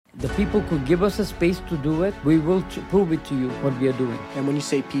The people could give us a space to do it. We will prove it to you what we are doing. And when you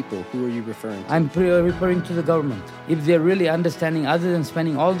say people, who are you referring to? I'm referring to the government. If they're really understanding, other than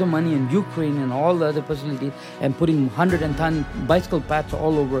spending all the money in Ukraine and all the other facilities and putting 110 bicycle paths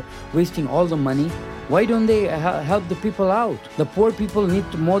all over, wasting all the money, why don't they help the people out? The poor people need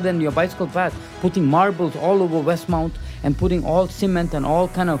more than your bicycle path. Putting marbles all over Westmount and putting all cement and all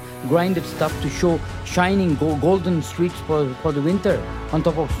kind of grinded stuff to show shining golden streets for the winter on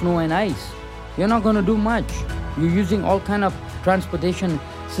top of snow and ice. You're not going to do much. You're using all kind of transportation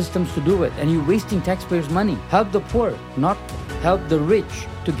systems to do it, and you're wasting taxpayers' money. Help the poor, not help the rich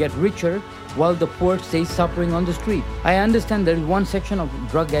to get richer while the poor stay suffering on the street. I understand there is one section of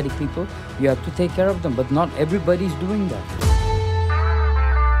drug addict people, you have to take care of them, but not everybody is doing that.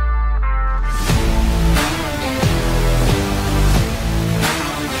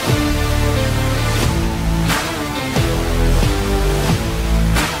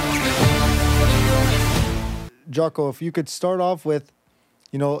 Jocko, if you could start off with,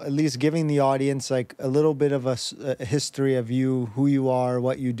 at least giving the audience like a little bit of a history of you, who you are,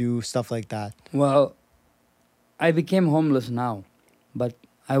 what you do, stuff like that. Well, I became homeless now, but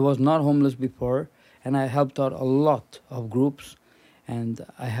I was not homeless before, and I helped out a lot of groups, and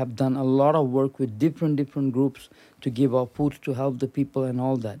I have done a lot of work with different groups to give out food to help the people and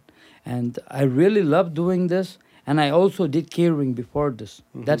all that. And I really love doing this, and I also did catering before this.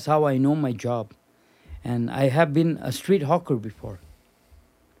 Mm-hmm. That's how I know my job. And I have been a street hawker before.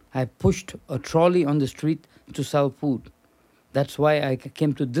 I pushed a trolley on the street to sell food. That's why I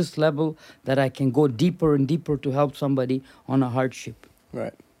came to this level that I can go deeper and deeper to help somebody on a hardship.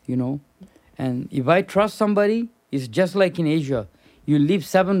 Right. And if I trust somebody, it's just like in Asia. You leave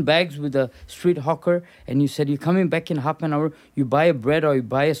 7 bags with a street hawker and you said you're coming back in half an hour. You buy a bread or you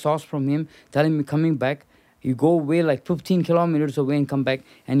buy a sauce from him, tell him you're coming back. You go away like 15 kilometers away and come back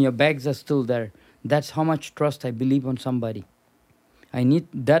and your bags are still there. That's how much trust I believe on somebody. I need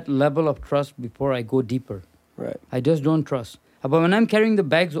that level of trust before I go deeper. Right. I just don't trust. But when I'm carrying the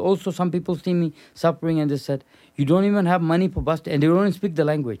bags, also some people see me suffering and they said, you don't even have money for bus ticket. And they don't even speak the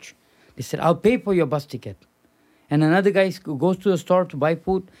language. They said, I'll pay for your bus ticket. And another guy goes to the store to buy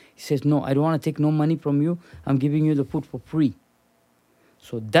food. He says, no, I don't want to take no money from you. I'm giving you the food for free.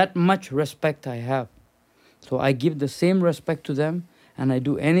 So that much respect I have. So I give the same respect to them. And I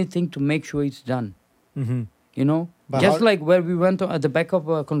do anything to make sure it's done. Mm-hmm. Just like where we went at the back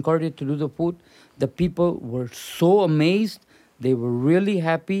of Concordia to do the food, the people were so amazed. They were really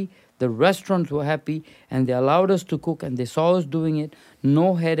happy. The restaurants were happy. And they allowed us to cook. And they saw us doing it.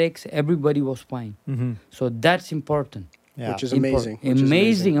 No headaches. Everybody was fine. Mm-hmm. So that's important. Yeah. Which is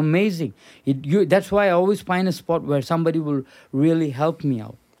amazing. Amazing. That's why I always find a spot where somebody will really help me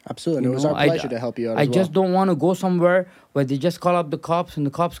out. Absolutely. And it was our pleasure to help you out I just don't want to go somewhere where they just call up the cops and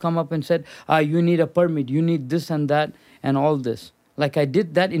the cops come up and said, you need a permit, you need this and that and all this. Like I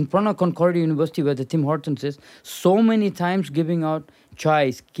did that in front of Concordia University where the Tim Hortons is, so many times giving out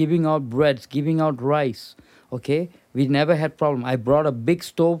chais, giving out breads, giving out rice. Okay? We never had problem. I brought a big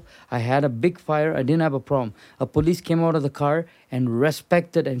stove. I had a big fire. I didn't have a problem. A police came out of the car and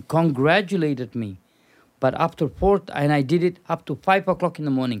respected and congratulated me. But after 4th, and I did it up to 5 o'clock in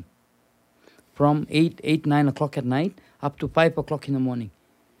the morning. From 9 o'clock at night up to 5 o'clock in the morning.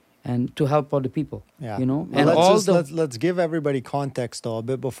 And to help other people, Well, And let's give everybody context though a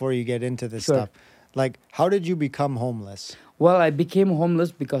bit before you get into this stuff. Like, how did you become homeless? Well, I became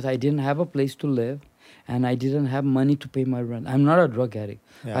homeless because I didn't have a place to live. And I didn't have money to pay my rent. I'm not a drug addict.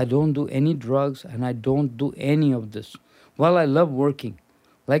 Yeah. I don't do any drugs and I don't do any of this. Well, I love working.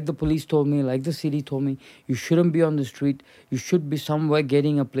 Like the police told me, like the city told me, you shouldn't be on the street. You should be somewhere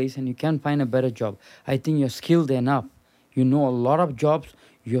getting a place and you can't find a better job. I think you're skilled enough. You know a lot of jobs.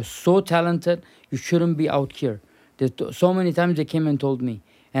 You're so talented. You shouldn't be out here. So many times they came and told me.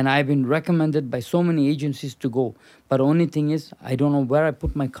 And I've been recommended by so many agencies to go. But the only thing is, I don't know where I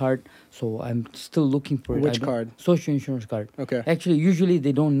put my card. So I'm still looking for it. Which card? Social insurance card. Okay. Actually, usually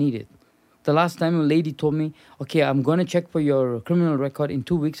they don't need it. The last time a lady told me, okay, I'm going to check for your criminal record in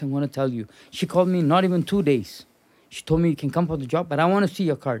 2 weeks. I'm going to tell you. She called me not even 2 days. She told me you can come for the job, but I want to see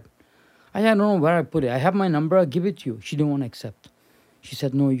your card. I don't know where I put it. I have my number. I'll give it to you. She didn't want to accept. She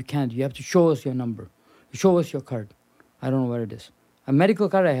said, no, you can't. You have to show us your number. Show us your card. I don't know where it is. A medical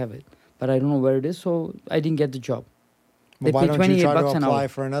card, I have it. But I don't know where it is, so I didn't get the job. Well, why don't you try to apply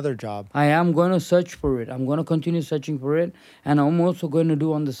for another job? I am going to search for it. I'm going to continue searching for it. And I'm also going to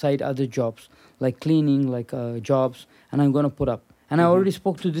do on the side other jobs, like cleaning, like jobs. And I'm going to put up. And I already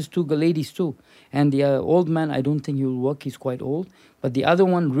spoke to these 2 ladies too. And the old man, I don't think he will work. He's quite old. But the other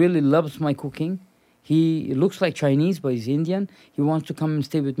one really loves my cooking. He looks like Chinese, but he's Indian. He wants to come and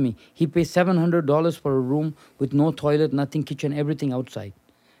stay with me. He pays $700 for a room with no toilet, nothing, kitchen, everything outside.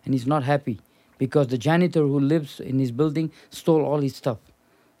 And he's not happy because the janitor who lives in his building stole all his stuff.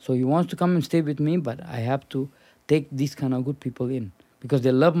 So he wants to come and stay with me, but I have to take these kind of good people in because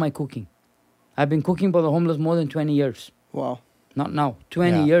they love my cooking. I've been cooking for the homeless more than 20 years. Wow. Not now,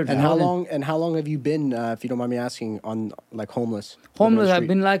 20 years. And how long have you been, if you don't mind me asking, on like homeless? Homeless, I've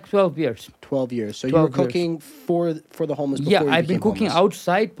been like 12 years. 12 years. So you were cooking for the homeless before you I've been cooking homeless.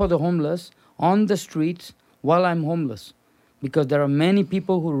 outside for the homeless, on the streets, while I'm homeless. Because there are many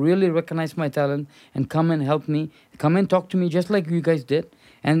people who really recognize my talent and come and help me, come and talk to me just like you guys did.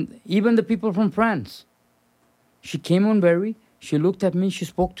 And even the people from France. She came on Berry. She looked at me, she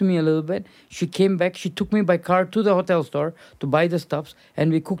spoke to me a little bit. She came back, she took me by car to the hotel store to buy the stuffs,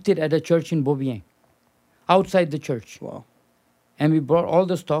 and we cooked it at a church in Beaubien, outside the church. Wow. And we brought all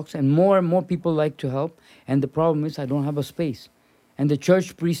the stocks, and more people like to help. And the problem is I don't have a space. And the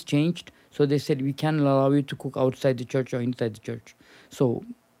church priest changed, so they said we can't allow you to cook outside the church or inside the church. So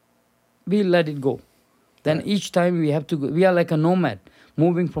we let it go. Then each time we have to go, we are like a nomad,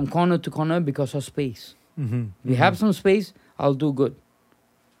 moving from corner to corner because of space. We have some space, I'll do good.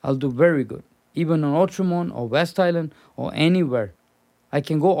 I'll do very good. Even on Outremont or West Island or anywhere. I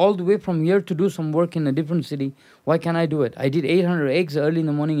can go all the way from here to do some work in a different city. Why can't I do it? I did 800 eggs early in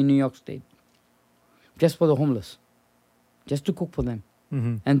the morning in New York State. Just for the homeless. Just to cook for them.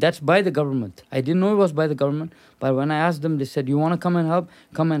 And that's by the government. I didn't know it was by the government. But when I asked them, they said, you want to come and help?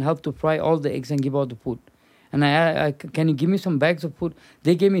 Come and help to fry all the eggs and give out the food. And I can you give me some bags of food?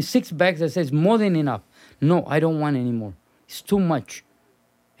 They gave me 6 bags. I said, it's more than enough. No, I don't want any more. It's too much.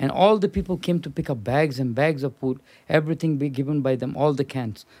 And all the people came to pick up bags and bags of food. Everything be given by them, all the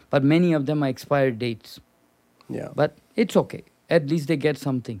cans. But many of them are expired dates. Yeah. But it's okay. At least they get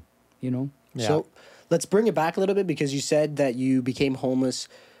something, you know. Yeah. So let's bring it back a little bit because you said that you became homeless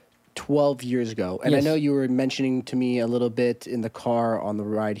 12 years ago. And Yes. I know you were mentioning to me a little bit in the car on the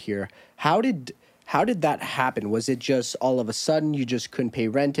ride here. How did that happen? Was it just all of a sudden you just couldn't pay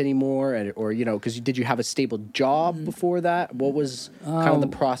rent anymore, or you know, because did you have a stable job before that? What was kind of the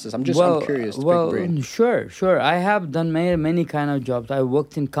process? I'm curious. To pick your brain. Sure. I have done many kind of jobs. I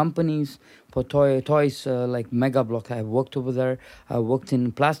worked in companies for toys like Mega Block. I worked over there. I worked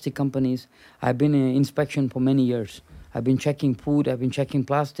in plastic companies. I've been in inspection for many years. I've been checking food. I've been checking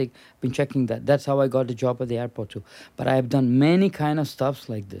plastic. I've been checking that. That's how I got a job at the airport too. But I have done many kind of stuffs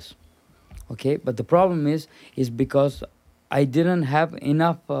like this. Okay, but the problem is because I didn't have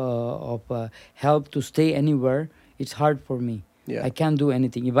enough of help to stay anywhere. It's hard for me. Yeah. I can't do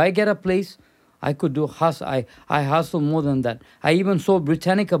anything. If I get a place, I could do hustle. I hustle more than that. I even sold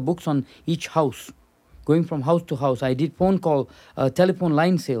Britannica books on each house, going from house to house. I did telephone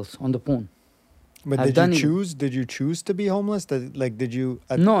line sales on the phone. But did you choose to be homeless? Did you?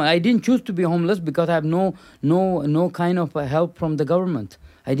 No, I didn't choose to be homeless because I have no kind of help from the government.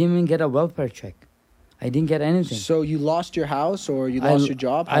 I didn't even get a welfare check. I didn't get anything. So you lost your house or you lost your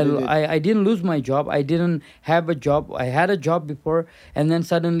job? I didn't lose my job. I didn't have a job. I had a job before, and then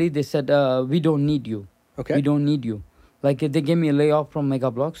suddenly they said, we don't need you. Okay. We don't need you. Like they gave me a layoff from Mega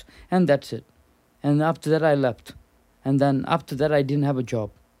Blocks, and that's it. And after that, I left. And then after that, I didn't have a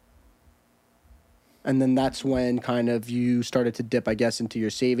job. And then that's when kind of you started to dip, I guess, into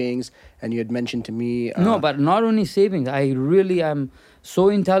your savings. And you had mentioned to me... No, but not only savings. I really am so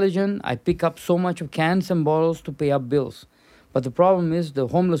intelligent. I pick up so much of cans and bottles to pay up bills. But the problem is the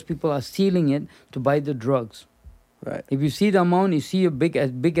homeless people are stealing it to buy the drugs. Right. If you see the amount, you see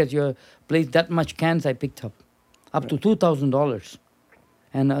as big as your place, that much cans I picked up to $2,000.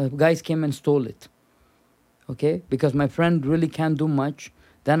 And guys came and stole it. Okay? Because my friend really can't do much.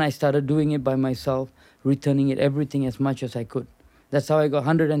 Then I started doing it by myself, returning it everything as much as I could. That's how I got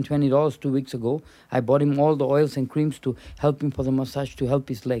 $120 2 weeks ago. I bought him all the oils and creams to help him for the massage, to help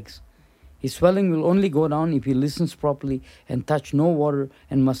his legs. His swelling will only go down if he listens properly and touch no water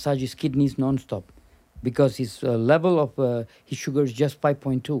and massage his kidneys non-stop. Because his level of his sugar is just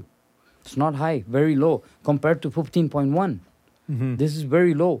 5.2. It's not high, very low, compared to 15.1. This is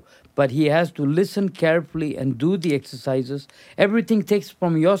very low. But he has to listen carefully and do the exercises. Everything takes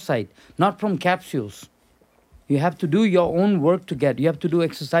from your side, not from capsules. You have to do your own work to get. You have to do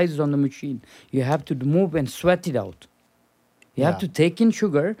exercises on the machine. You have to move and sweat it out. You have to take in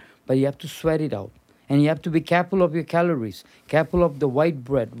sugar, but you have to sweat it out. And you have to be careful of your calories, careful of the white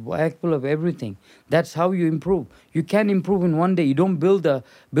bread, careful of everything. That's how you improve. You can't improve in one day. You don't build a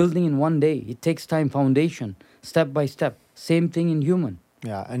building in one day. It takes time, foundation, step by step. Same thing in human.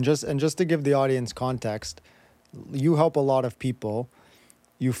 Yeah, and just to give the audience context, you help a lot of people.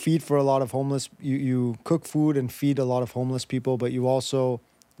 you feed for a lot of homeless. You cook food and feed a lot of homeless people, but you also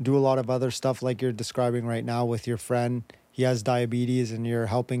do a lot of other stuff like you're describing right now with your friend. He has diabetes, and you're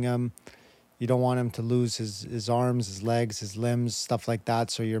helping him. You don't want him to lose his arms, his legs, his limbs, stuff like that.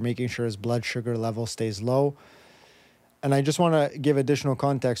 So you're making sure his blood sugar level stays low. And I just want to give additional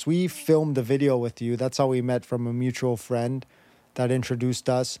context. We filmed the video with you. That's how we met, from a mutual friend that introduced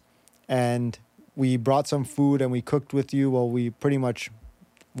us. And we brought some food and we cooked with you. Well, we pretty much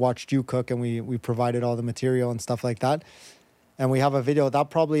watched you cook, and we provided all the material and stuff like that. And we have a video.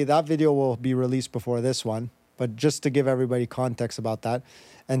 That video will be released before this one. But just to give everybody context about that.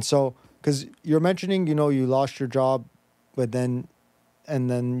 And so, because you're mentioning, you lost your job, but then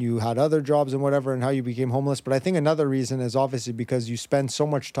you had other jobs and whatever, and how you became homeless. But I think another reason is obviously because you spend so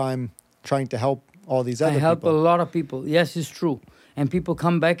much time trying to help all these other people. I help a lot of people. Yes, it's true. And people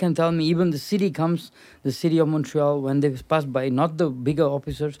come back and tell me, even the city of Montreal, when they pass by, not the bigger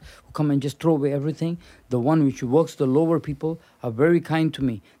officers who come and just throw away everything, the one which works, the lower people, are very kind to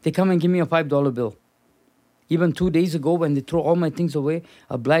me. They come and give me a $5 bill. Even 2 days ago, when they throw all my things away,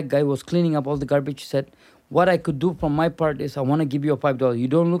 a black guy was cleaning up all the garbage. He said, what I could do from my part is, I want to give you a $5. You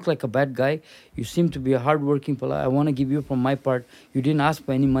don't look like a bad guy. You seem to be a hardworking fellow. I want to give you from my part. You didn't ask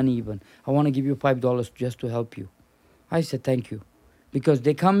for any money even. I want to give you $5 just to help you. I said, thank you. Because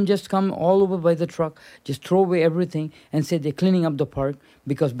they come all over by the truck, just throw away everything and say they're cleaning up the park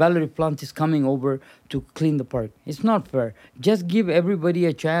because Valerie Plante is coming over to clean the park. It's not fair. Just give everybody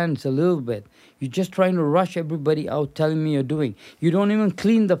a chance a little bit. You're just trying to rush everybody out telling me you're doing. You don't even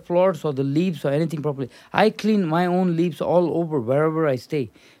clean the floors or the leaves or anything properly. I clean my own leaves all over wherever I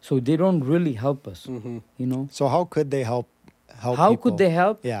stay. So they don't really help us, So how could they help How people? could they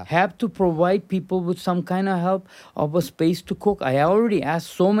help? Yeah. Have to provide people with some kind of help, of a space to cook. I already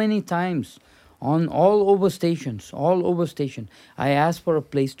asked so many times on all over station. I asked for a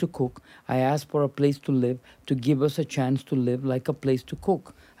place to cook. I asked for a place to live, to give us a chance to live like a place to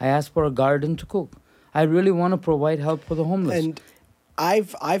cook. I asked for a garden to cook. I really want to provide help for the homeless. And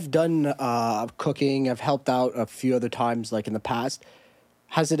I've done cooking. I've helped out a few other times, like in the past.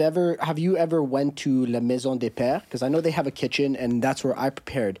 Have you ever went to La Maison des Pères? Because I know they have a kitchen, and that's where I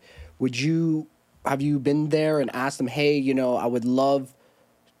prepared. Have you been there and asked them, hey, I would love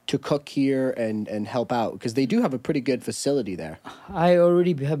to cook here and help out? Because they do have a pretty good facility there. I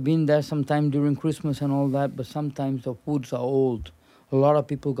already have been there sometime during Christmas and all that, but sometimes the foods are old. A lot of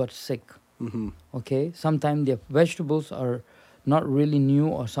people got sick. Mm-hmm. Okay? Sometimes their vegetables are not really new,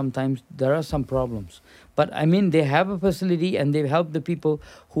 or sometimes there are some problems. But I mean, they have a facility and they help the people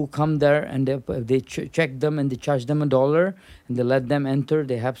who come there, and they check them and they charge them $1 and they let them enter.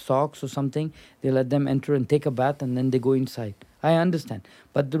 They have socks or something. They let them enter and take a bath, and then they go inside. I understand.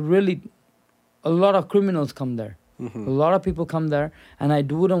 But a lot of criminals come there. Mm-hmm. A lot of people come there, and I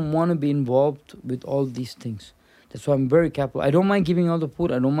wouldn't want to be involved with all these things. That's why I'm very careful. I don't mind giving all the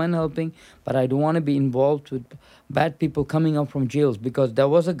food. I don't mind helping, but I don't want to be involved with bad people coming up from jails, because there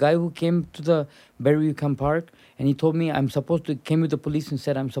was a guy who came to the Berry-UQAM Park, and he told me came with the police and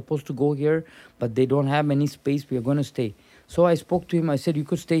said, I'm supposed to go here, but they don't have any space. We are going to stay. So I spoke to him. I said, you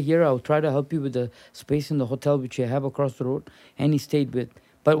could stay here. I'll try to help you with the space in the hotel, which I have across the road. And he stayed with.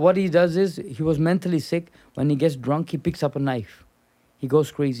 But what he does is, he was mentally sick. When he gets drunk, he picks up a knife. He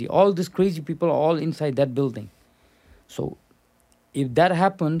goes crazy. All these crazy people are all inside that building. So if that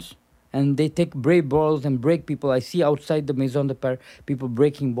happens, and they take brave bottles and break people, I see outside the Maison de Père people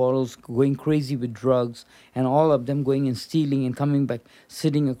breaking bottles, going crazy with drugs, and all of them going and stealing and coming back,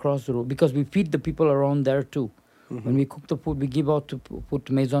 sitting across the road, because we feed the people around there too. Mm-hmm. When we cook the food, we give out to put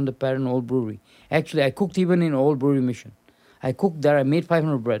Maison de Père and Old Brewery. Actually, I cooked even in Old Brewery Mission. I cooked there. I made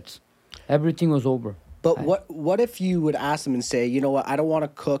 500 breads. Everything was over. But what if you would ask them and say, you know what, I don't want to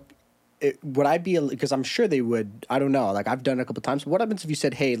cook. Would I be, because I'm sure they would, I don't know, like I've done it a couple times. What happens if you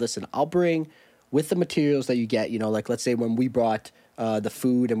said, hey, listen, I'll bring with the materials that you get, like let's say when we brought the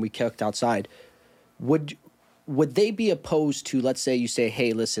food and we cooked outside, would they be opposed to, let's say you say,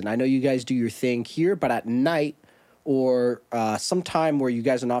 hey, listen, I know you guys do your thing here, but at night or sometime where you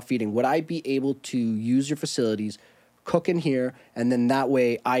guys are not feeding, would I be able to use your facilities, cook in here, and then that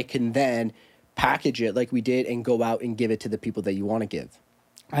way I can then package it like we did and go out and give it to the people that you want to give?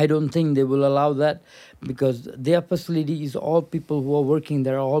 I don't think they will allow that, because their facility is all people who are working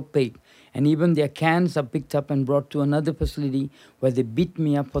there are all paid. And even their cans are picked up and brought to another facility where they beat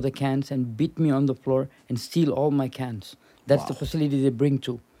me up for the cans and beat me on the floor and steal all my cans. That's the facility they bring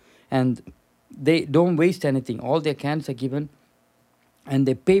to. And they don't waste anything. All their cans are given and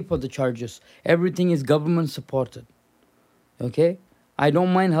they pay for the charges. Everything is government supported. Okay? I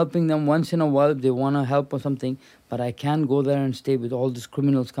don't mind helping them once in a while if they want to help or something, but I can't go there and stay with all these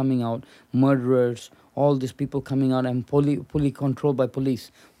criminals coming out, murderers, all these people coming out and fully controlled by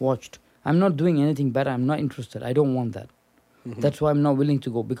police, watched. I'm not doing anything better. I'm not interested. I don't want that. That's why I'm not willing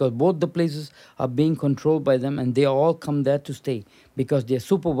to go, because both the places are being controlled by them and they all come there to stay because they're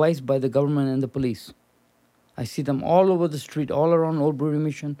supervised by the government and the police. I see them all over the street, all around Old Brewery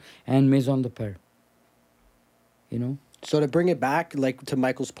Mission and Maison de Père. You know? So to bring it back, like to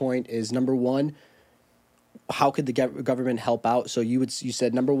Michael's point, is number one, how could the government help out? So you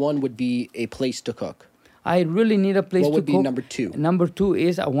said number one would be a place to cook. I really need a place What to would be cook. number two? Number two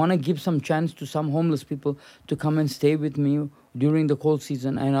is I want to give some chance to some homeless people to come and stay with me during the cold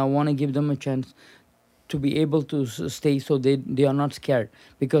season, and I want to give them a chance to be able to stay so they are not scared,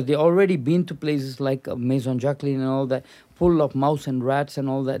 because they already been to places like Maison Jacqueline and all that, full of mouse and rats and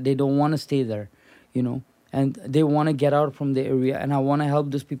all that. They don't want to stay there, you know, and they want to get out from the area, and I want to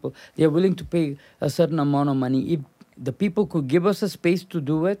help those people. They are willing to pay a certain amount of money. If the people could give us a space to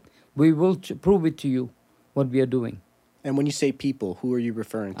do it, we will prove it to you what we are doing. And when you say people, who are you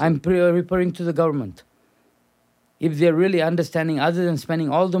referring to? I'm referring to the government. If they're really understanding, other than spending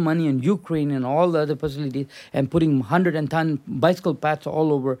all the money in Ukraine and all the other facilities and putting 110 bicycle paths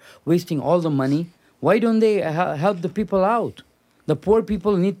all over, wasting all the money, why don't they help the people out? The poor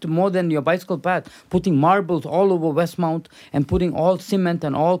people need more than your bicycle path, putting marbles all over Westmount and putting all cement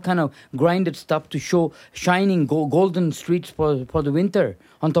and all kind of grinded stuff to show shining golden streets for the winter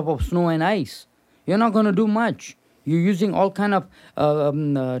on top of snow and ice. You're not going to do much. You're using all kind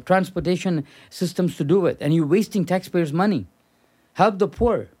of transportation systems to do it, and you're wasting taxpayers' money. Help the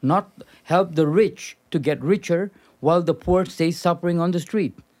poor, not help the rich to get richer while the poor stays suffering on the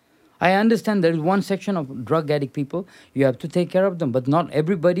street. I understand there is one section of drug addict people. You have to take care of them, but not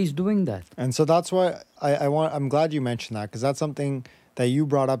everybody is doing that. And so that's why I'm glad you mentioned that, because that's something that you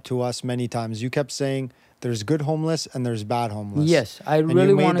brought up to us many times. You kept saying there's good homeless and there's bad homeless. Yes, I and really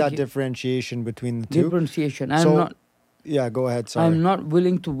you made want that differentiation between the two. differentiation. Yeah, go ahead. Sorry. I'm not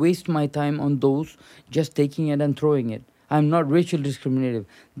willing to waste my time on those just taking it and throwing it. I'm not racial discriminative.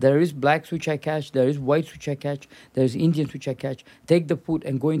 There is blacks which I catch, there is whites which I catch, there is Indians which I catch. Take the food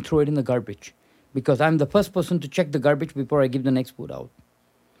and go and throw it in the garbage, because I'm the first person to check the garbage before I give the next food out.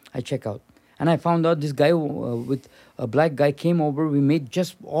 I check out. And I found out this guy with a black guy came over. We made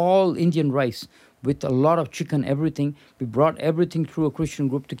just all Indian rice with a lot of chicken, everything. We brought everything through a Christian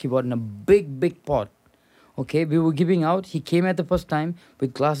group to keep out in a big pot. Okay, we were giving out. He came at the first time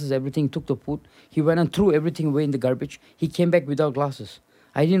with glasses, everything, took the food. He went and threw everything away in the garbage. He came back without glasses.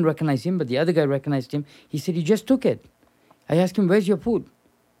 I didn't recognize him, but the other guy recognized him. He said, "You just took it." I asked him, "Where's your food?"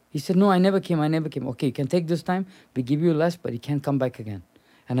 He said, "No, I never came. Okay, you can take this time. We give you less, but you can't come back again."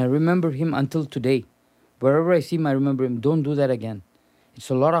 And I remember him until today. Wherever I see him, I remember him. Don't do that again. It's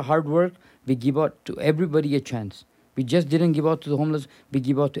a lot of hard work. We give out to everybody a chance. We just didn't give out to the homeless. We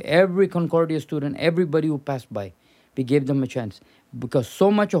give out to every Concordia student, everybody who passed by. We gave them a chance. Because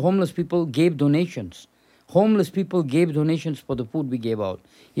so much of homeless people gave donations. Homeless people gave donations for the food we gave out,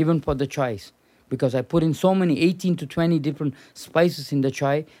 even for the chais. Because I put in so many, 18 to 20 different spices in the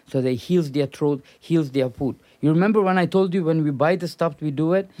chai, so that it heals their throat, heals their food. You remember when I told you when we buy the stuff, we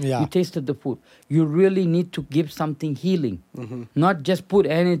do it? Yeah. You tasted the food. You really need to give something healing. Not just put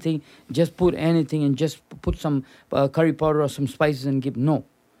anything and just put some curry powder or some spices and give. No.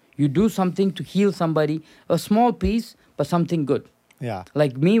 You do something to heal somebody, a small piece, but something good. Yeah.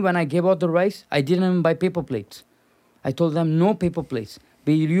 Like me, when I gave out the rice, I didn't even buy paper plates. I told them no paper plates.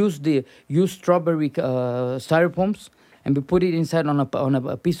 We use strawberry styrofoams, and we put it inside on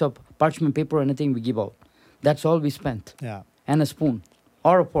a piece of parchment paper, and anything we give out. That's all we spent. Yeah. And a spoon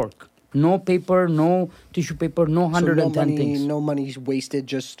or a fork. No paper, no tissue paper, no 110 things. No money wasted.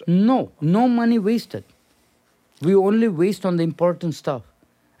 Just No money wasted. We only waste on the important stuff.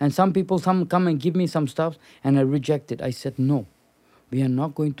 And some people come and give me some stuff, and I reject it. I said no. We are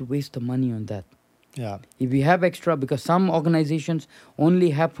not going to waste the money on that. Yeah. If we have extra, because some organizations only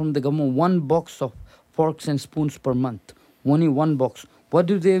have from the government one box of forks and spoons per month. Only one box. What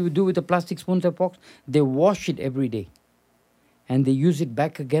do they do with the plastic spoons and forks? They wash it every day. And they use it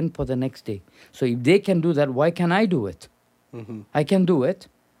back again for the next day. So if they can do that, why can't I do it? I can do it.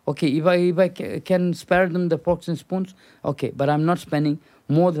 Okay, if I can spare them the forks and spoons, okay, but I'm not spending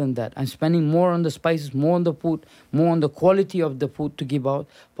more than that. I'm spending more on the spices, more on the food, more on the quality of the food to give out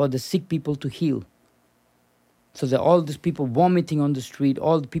for the sick people to heal. So that all these people vomiting on the street,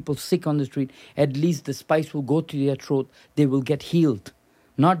 all the people sick on the street, at least the spice will go to their throat. They will get healed.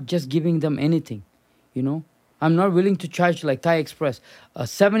 Not just giving them anything, you know. I'm not willing to charge like Thai Express a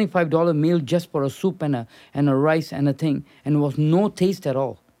 $75 meal just for a soup and a rice and a thing, and it was no taste at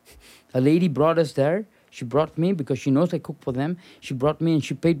all. A lady brought us there. She brought me because she knows I cook for them. She brought me and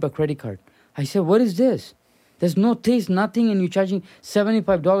she paid by credit card. I said, "What is this? There's no taste, nothing, and you're charging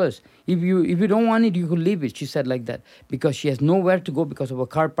 $75. If you don't want it, you could leave it." She said like that because she has nowhere to go because of a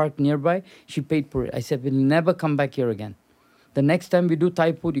car parked nearby. She paid for it. I said, "We'll never come back here again. The next time we do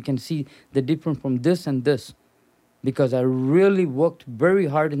Thai food, you can see the difference from this and this." Because I really worked very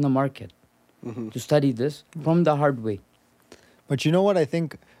hard in the market to study this from the hard way. But you know what I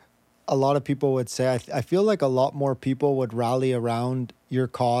think a lot of people would say? I feel like a lot more people would rally around your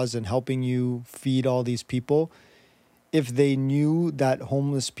cause and helping you feed all these people if they knew that a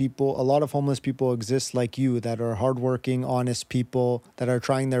lot of homeless people exist like you, that are hardworking, honest people that are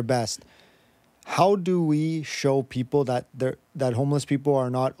trying their best. How do we show people that homeless people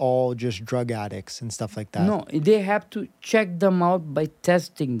are not all just drug addicts and stuff like that? No, they have to check them out by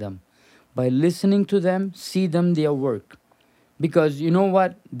testing them, by listening to them, see them their work. Because you know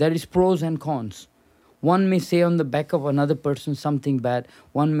what? There is pros and cons. One may say on the back of another person something bad,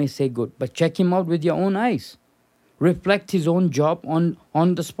 one may say good. But check him out with your own eyes. Reflect his own job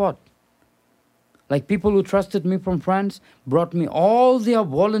on the spot. Like people who trusted me from France brought me all their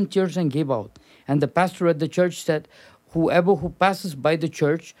volunteers and gave out. And the pastor at the church said, whoever who passes by the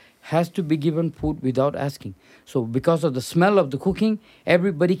church has to be given food without asking. So because of the smell of the cooking,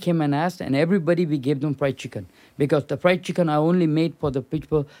 everybody came and asked, and everybody we gave them fried chicken. Because the fried chicken I only made for the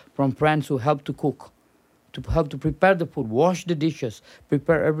people from France who helped to cook, to help to prepare the food, wash the dishes,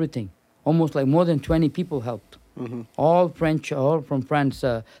 prepare everything. Almost like more than 20 people helped. Mm-hmm. All French, all from France,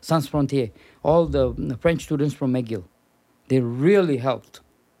 Sans Frontier, all the French students from McGill. They really helped.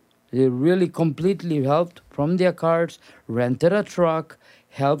 They really completely helped from their cars, rented a truck,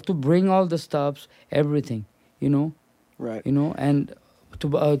 helped to bring all the stuffs, everything, Right. And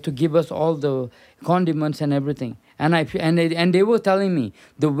to give us all the condiments and everything. And they were telling me,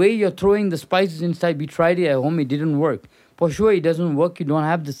 the way you're throwing the spices inside, we tried it at home, it didn't work. For sure, it doesn't work. You don't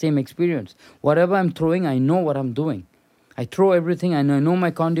have the same experience. Whatever I'm throwing, I know what I'm doing. I throw everything. I know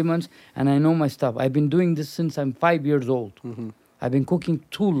my condiments and I know my stuff. I've been doing this since I'm 5 years old. Mm-hmm. I've been cooking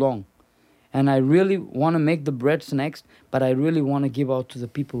too long. And I really want to make the breads next, but I really want to give out to the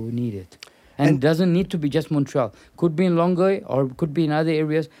people who need it. And it doesn't need to be just Montreal. Could be in Longueuil or could be in other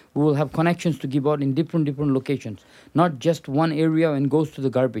areas. We will have connections to give out in different locations. Not just one area and goes to the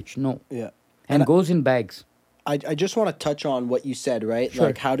garbage. No. Yeah. And goes in bags. I just want to touch on what you said, right? Sure.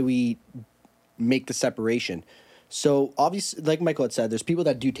 Like, how do we make the separation? So, obviously, like Michael had said, there's people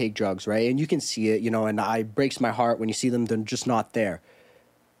that do take drugs, right? And you can see it, and it breaks my heart when you see them, they're just not there.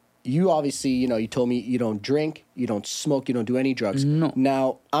 You obviously, you told me you don't drink, you don't smoke, you don't do any drugs. No.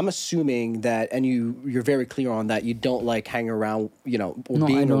 Now, I'm assuming that, and you're very clear on that, you don't like hanging around, or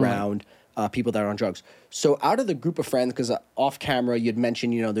being around people that are on drugs. So, out of the group of friends, because off camera, you'd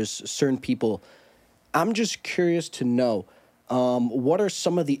mentioned, there's certain people. I'm just curious to know, what are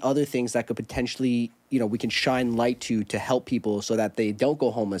some of the other things that could potentially, we can shine light to help people so that they don't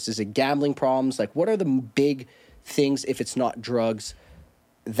go homeless? Is it gambling problems? Like, what are the big things, if it's not drugs,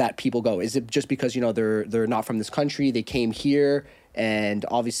 that people go? Is it just because, they're not from this country, they came here, and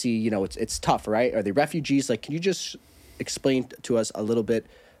obviously, it's tough, right? Are they refugees? Like, can you just explain to us a little bit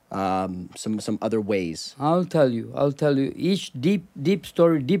some other ways? I'll tell you each deep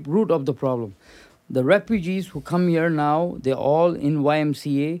story, deep root of the problem. The refugees who come here now, they're all in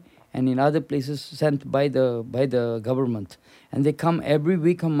YMCA and in other places sent by the government. And they come every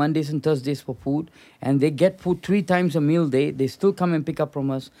week on Mondays and Thursdays for food. And they get food 3 times a meal day. They still come and pick up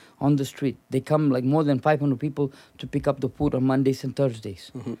from us on the street. They come like more than 500 people to pick up the food on Mondays and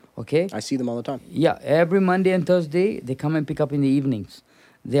Thursdays. Mm-hmm. Okay? I see them all the time. Yeah, every Monday and Thursday, they come and pick up in the evenings.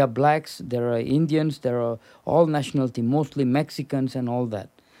 There are blacks, there are Indians, there are all nationality, mostly Mexicans and all that.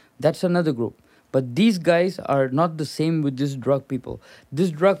 That's another group. But these guys are not the same with these drug people.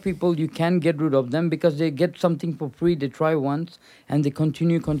 These drug people, you can get rid of them because they get something for free. They try once and they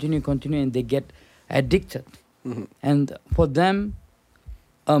continue, and they get addicted. Mm-hmm. And for them,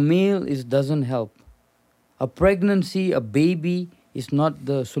 a meal doesn't help. A pregnancy, a baby is not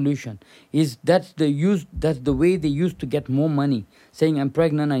the solution. That's the way they used to get more money. Saying, I'm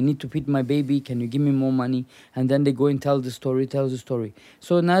pregnant, I need to feed my baby, can you give me more money? And then they go and tell the story.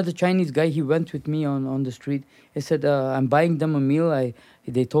 So now the Chinese guy, he went with me on the street. He said, I'm buying them a meal.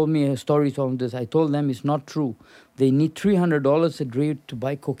 They told me stories on this. I told them it's not true. They need $300 a day to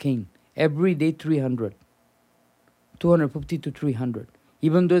buy cocaine. Every day, $300. $250 to $300.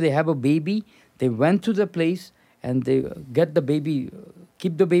 Even though they have a baby, they went to the place and they get the baby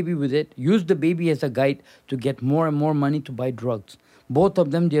keep the baby with it, use the baby as a guide to get more and more money to buy drugs. Both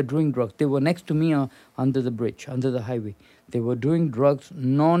of them, they are doing drugs. They were next to me under the bridge, under the highway. They were doing drugs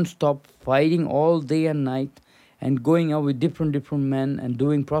non-stop, fighting all day and night, and going out with different men and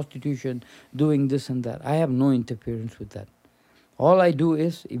doing prostitution, doing this and that. I have no interference with that. All I do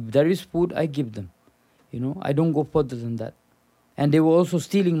is, if there is food, I give them. I don't go further than that. And they were also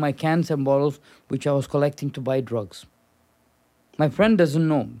stealing my cans and bottles, which I was collecting to buy drugs. My friend doesn't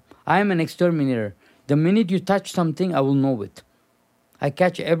know. I am an exterminator. The minute you touch something, I will know it. I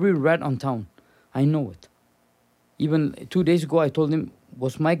catch every rat on town. I know it. Even 2 days ago, I told him,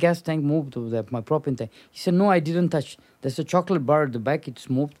 was my gas tank moved over there, my propane tank? He said, no, I didn't touch. There's a chocolate bar at the back. It's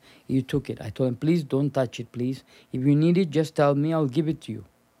moved. You took it. I told him, please don't touch it, please. If you need it, just tell me. I'll give it to you.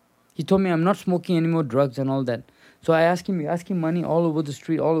 He told me, I'm not smoking any more drugs and all that. So I asked him, asking money all over the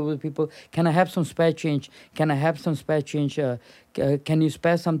street, all over the people. Can I have some spare change? Can I have some spare change? Can you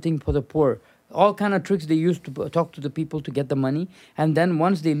spare something for the poor? All kind of tricks they use to talk to the people to get the money. And then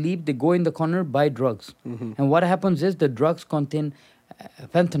once they leave, they go in the corner, buy drugs. Mm-hmm. And what happens is the drugs contain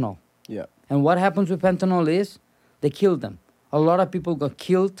fentanyl. Yeah. And what happens with fentanyl is they kill them. A lot of people got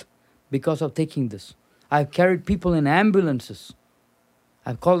killed because of taking this. I've carried people in ambulances.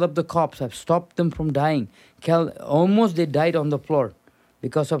 I've called up the cops. I've stopped them from dying. Almost they died on the floor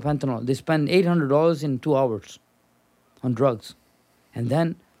because of fentanyl. They spent $800 in 2 hours on drugs. And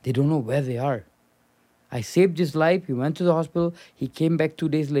then they don't know where they are. I saved his life. He went to the hospital. He came back 2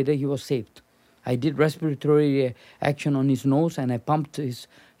 days later. He was saved. I did respiratory action on his nose and I pumped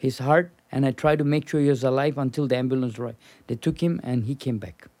his heart and I tried to make sure he was alive until the ambulance arrived. They took him and he came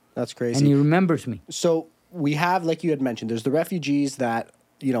back. That's crazy. And he remembers me. So we have, like you had mentioned, there's the refugees that,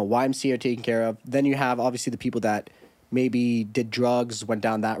 YMCA are taking care of. Then you have obviously the people that maybe did drugs, went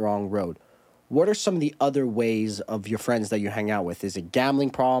down that wrong road. What are some of the other ways of your friends that you hang out with? Is it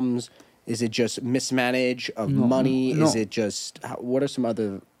gambling problems? Is it just mismanage of money? No. Is it just, what are some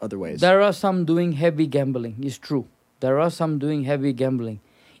other ways? There are some doing heavy gambling. It's true. There are some doing heavy gambling.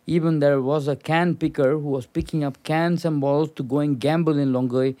 Even there was a can picker who was picking up cans and bottles to go and gamble in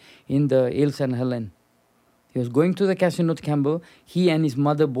Longoy in the Ile Saint Helen. He was going to the casino to gamble. He and his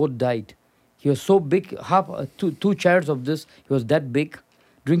mother both died. He was so big, two chairs of this. He was that big,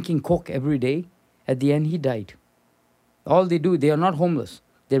 drinking Coke every day. At the end, he died. All they do, they are not homeless.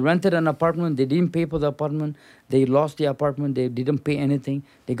 They rented an apartment. They didn't pay for the apartment. They lost the apartment. They didn't pay anything.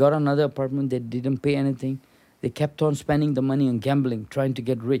 They got another apartment. They didn't pay anything. They kept on spending the money on gambling, trying to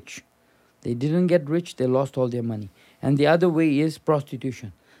get rich. They didn't get rich. They lost all their money. And the other way is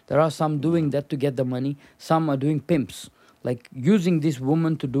prostitution. There are some doing that to get the money. Some are doing pimps, like using this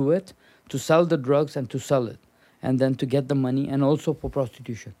woman to do it, to sell the drugs and to sell it, and then to get the money, and also for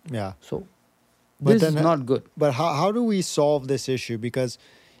prostitution. Yeah. So But this then, is not good. But how do we solve this issue? Because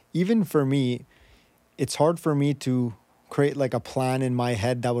even for me, it's hard for me to create like a plan in my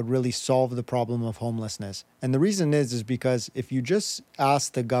head that would really solve the problem of homelessness. And the reason is because if you just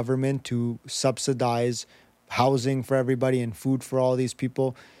ask the government to subsidize housing for everybody and food for all these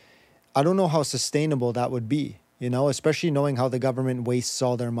people, I don't know how sustainable that would be, especially knowing how the government wastes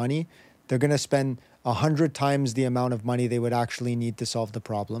all their money. They're going to spend 100 times the amount of money they would actually need to solve the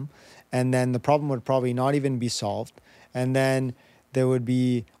problem. And then the problem would probably not even be solved. And then there would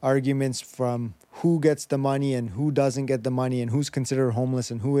be arguments from who gets the money and who doesn't get the money and who's considered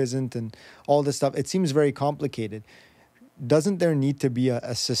homeless and who isn't and all this stuff. It seems very complicated. Doesn't there need to be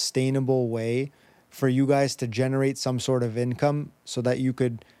a sustainable way for you guys to generate some sort of income so that you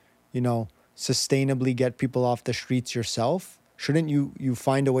could, sustainably get people off the streets yourself? Shouldn't you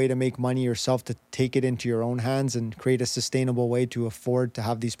find a way to make money yourself to take it into your own hands and create a sustainable way to afford to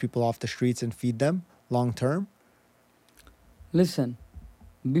have these people off the streets and feed them long term? Listen,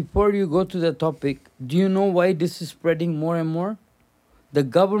 before you go to the topic, do you know why this is spreading more and more? The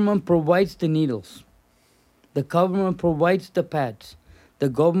government provides the needles. The government provides the pads. The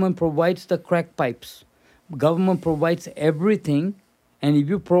government provides the crack pipes. Government provides everything. And if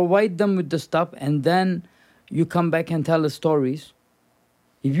you provide them with the stuff and then you come back and tell the stories,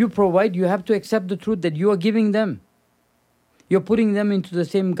 if you provide, you have to accept the truth that you are giving them. You're putting them into the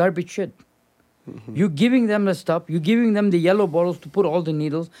same garbage shit. Mm-hmm. You're giving them the stuff. You're giving them the yellow bottles to put all the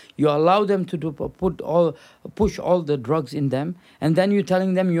needles. You allow them to push all the drugs in them. And then you're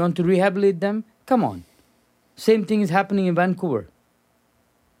telling them you want to rehabilitate them? Come on. Same thing is happening in Vancouver.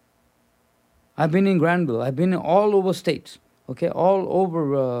 I've been in Granville. I've been in all over states. Okay, all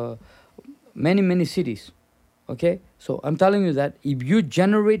over many cities. Okay, so I'm telling you that if you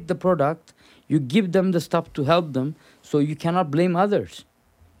generate the product, you give them the stuff to help them, so you cannot blame others.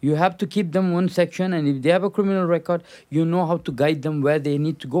 You have to keep them one section, and if they have a criminal record, you know how to guide them where they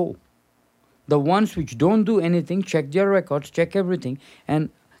need to go. The ones which don't do anything, check their records, check everything, and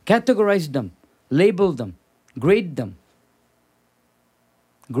categorize them, label them, grade them.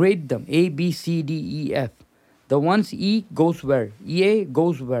 Grade them, A, B, C, D, E, F. The ones E goes where, EA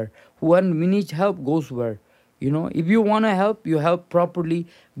goes where, when we need help goes where. If you want to help, you help properly,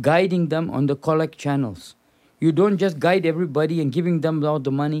 guiding them on the collect channels. You don't just guide everybody and giving them all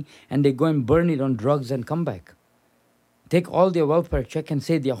the money and they go and burn it on drugs and come back. Take all their welfare check and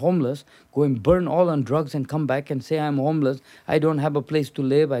say they're homeless, go and burn all on drugs and come back and say I'm homeless, I don't have a place to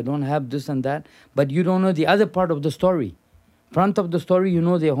live, I don't have this and that. But you don't know the other part of the story. Front of the story, you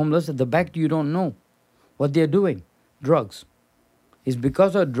know they're homeless. At the back, you don't know what they're doing. Drugs. It's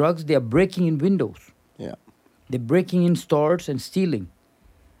because of drugs, they are breaking in windows. Yeah. They're breaking in stores and stealing.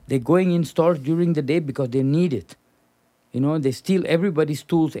 They're going in stores during the day because they need it. They steal everybody's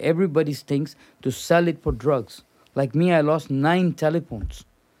tools, everybody's things to sell it for drugs. Like me, I lost 9 telephones.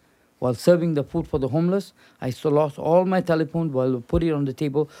 While serving the food for the homeless, I still lost all my telephones while putting it on the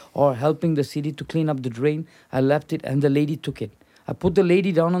table or helping the city to clean up the drain. I left it and the lady took it. I put the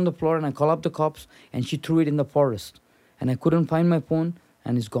lady down on the floor and I called up the cops and she threw it in the forest. And I couldn't find my phone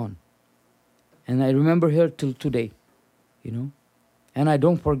and it's gone. And I remember her till today, And I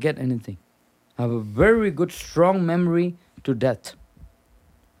don't forget anything. I have a very good, strong memory to death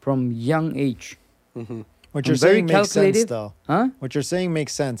from young age. Mm-hmm. What you're I'm very saying makes sense, calculative. though. Huh? What you're saying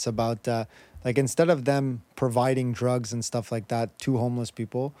makes sense about, instead of them providing drugs and stuff like that to homeless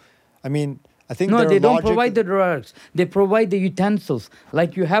people, I think No, their they don't logic- provide the drugs. They provide the utensils.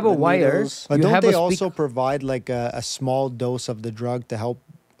 Like you have a The wire. needles. But you don't have they a also provide like a small dose of the drug to help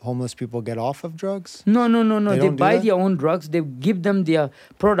homeless people get off of drugs? No. They They don't do buy that? their own drugs. They give them their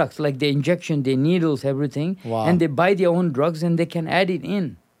products, like the injection, their needles, everything. Wow. And they buy their own drugs and they can add it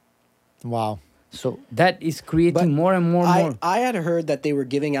in. Wow. So that is creating more and more. I had heard that they were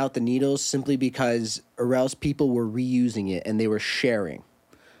giving out the needles simply because or else people were reusing it and they were sharing.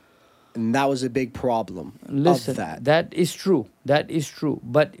 And that was a big problem Listen, of that. that is true. That is true.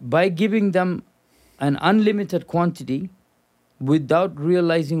 But by giving them an unlimited quantity without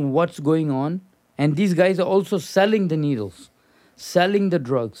realizing what's going on, and these guys are also selling the needles, selling the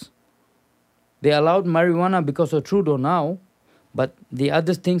drugs. They allowed marijuana because of Trudeau now, but the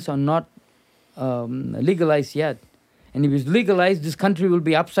other things are not legalized yet. And if it's legalized, this country will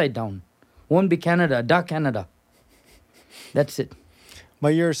be upside down. Won't be Canada, dark Canada. That's it.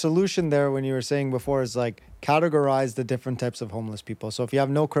 But your solution there, when you were saying before, is like categorize the different types of homeless people. So if you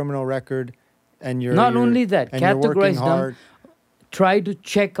have no criminal record and you're Not only that, and you're working categorize them. hard, Try to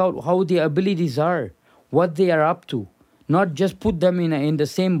check out how their abilities are, what they are up to. Not just put them in the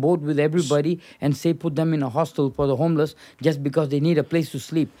same boat with everybody and say put them in a hostel for the homeless just because they need a place to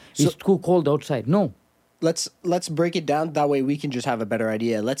sleep. It's too cold outside. No. Let's break it down. That way we can just have a better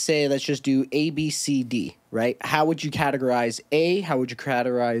idea. Let's just do A, B, C, D, right? How would you categorize A? How would you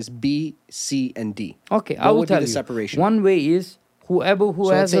categorize B, C, and D? Okay, What I will would be tell the you. separation? One way is whoever who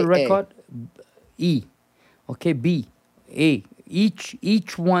So has let's a say A. record, E. Okay, B, A.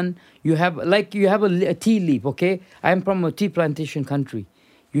 Each one you have a tea leaf. Okay, I'm from a tea plantation country.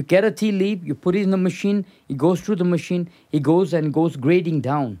 You get a tea leaf, you put it in the machine. It goes through the machine. It goes grading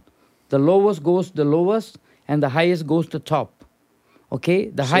down. The lowest goes the lowest, and the highest goes to top. Okay,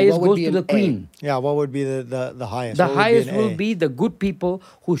 the So highest what would goes be to an the A? queen. yeah, what would be the highest? The What would be highest an will A? be the good people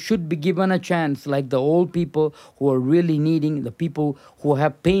who should be given a chance, like the old people who are really needing, the people who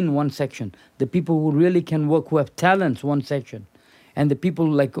have pain, one section, the people who really can work, who have talents, one section, and the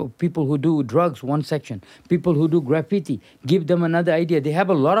people people who do drugs, one section, people who do graffiti, give them another idea. They have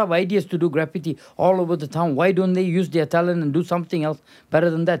a lot of ideas to do graffiti all over the town. Why don't they use their talent and do something else better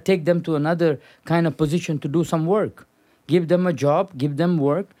than that? Take them to another kind of position to do some work. Give them a job, give them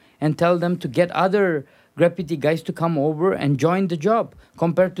work, and tell them to get other graffiti guys to come over and join the job,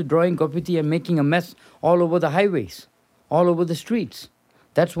 compared to drawing graffiti and making a mess all over the highways, all over the streets.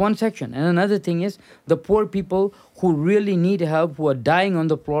 That's one section. And another thing is the poor people who really need help, who are dying on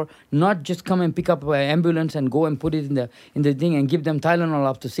the floor, not just come and pick up an ambulance and go and put it in the thing and give them Tylenol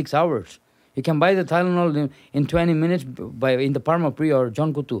after 6 hours. You can buy the Tylenol in 20 minutes in the Parmapri or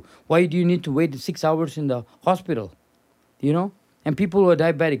John Kutu. Why do you need to wait 6 hours in the hospital? And people who are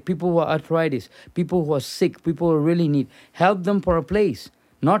diabetic, people who are arthritis, people who are sick, people who really need, help them for a place.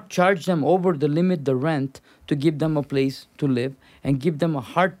 Not charge them over the limit, the rent, to give them a place to live and give them a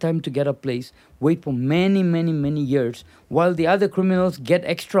hard time to get a place, wait for many, many, many years, while the other criminals get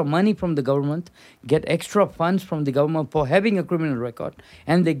extra money from the government, get extra funds from the government for having a criminal record,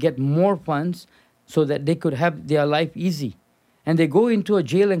 and they get more funds so that they could have their life easy. And they go into a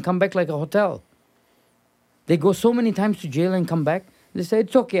jail and come back like a hotel. They go so many times to jail and come back. They say,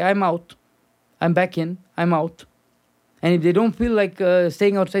 it's okay, I'm out. I'm back in, I'm out. And if they don't feel like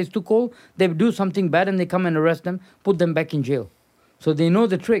staying outside is too cold, they do something bad and they come and arrest them, put them back in jail. So they know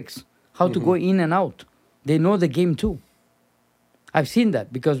the tricks, how to go in and out. They know the game too. I've seen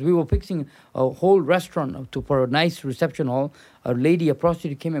that because we were fixing a whole restaurant for a nice reception hall. A lady, a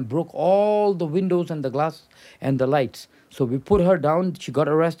prostitute, came and broke all the windows and the glass and the lights. So we put her down. She got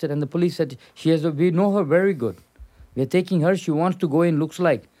arrested, and the police said we know her very good. We're taking her. She wants to go in. Looks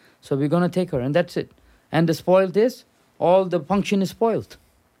like. So we're gonna take her, and that's it. And the spoiled is all the function is spoiled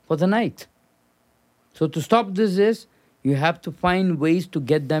for the night. So to stop this is you have to find ways to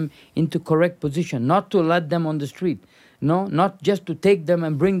get them into correct position, not to let them on the street. No, not just to take them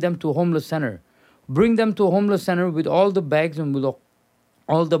and bring them to a homeless center. Bring them to a homeless center with all the bags and with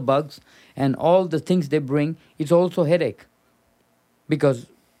all the bugs and all the things they bring. It's also a headache because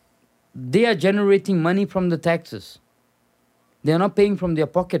they are generating money from the taxes. They are not paying from their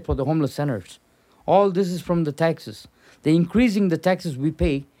pocket for the homeless centers. All this is from the taxes. They're increasing the taxes we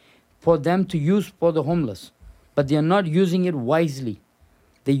pay for them to use for the homeless. But they are not using it wisely.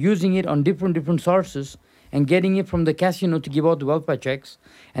 They're using it on different sources and getting it from the casino to give out the welfare checks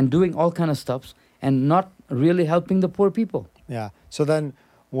and doing all kind of stuff and not really helping the poor people. Yeah. So then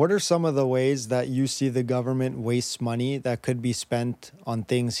what are some of the ways that you see the government wastes money that could be spent on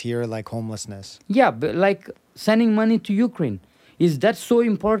things here like homelessness? Yeah, but like sending money to Ukraine. Is that so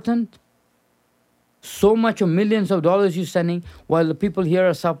important? So much of millions of dollars you're sending while the people here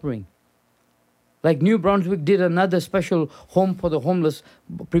are suffering. Like New Brunswick did another special home for the homeless,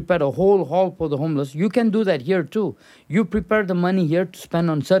 prepared a whole hall for the homeless. You can do that here too. You prepare the money here to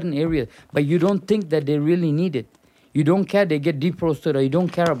spend on certain areas, but you don't think that they really need it. You don't care they get defrosted or you don't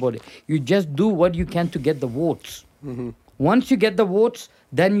care about it. You just do what you can to get the votes. Once you get the votes,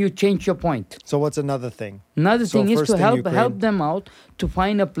 then you change your point. So what's another thing? Another So thing is first to thing, help Ukraine. them out to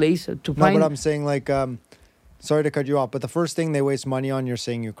find a place to No, find. but I'm saying like, sorry to cut you off, but the first thing they waste money on, you're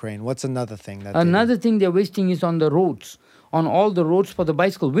saying Ukraine. What's another thing that Another thing they're wasting is on the roads, on all the roads for the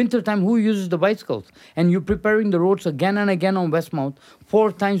bicycle. Wintertime, who uses the bicycles? And you're preparing the roads again and again on Westmount,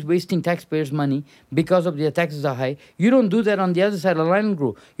 4 times wasting taxpayers' money because of their taxes are high. You don't do that on the other side of Lion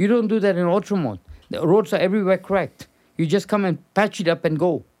Grove. You don't do that in Outremont. The roads are everywhere cracked. You just come and patch it up and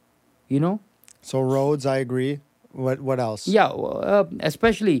go, you know? So roads, I agree. What else? Yeah,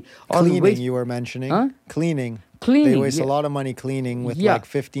 especially on Cleaning, waste. you were mentioning. Huh? Cleaning. Cleaning, They waste yeah. a lot of money cleaning with Yeah. like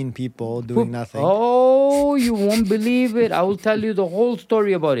 15 people doing nothing. Oh, you won't believe it. I will tell you the whole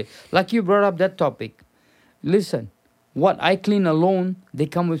story about it. Like you brought up that topic. Listen, what I clean alone, they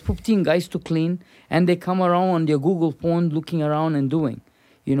come with 15 guys to clean, and they come around on their Google phone looking around and doing,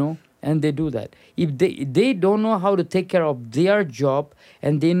 you know, and they do that. If they don't know how to take care of their job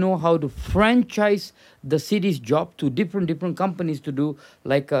and they know how to franchise the city's job to different companies to do,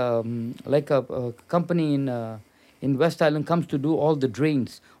 like a company in West Island comes to do all the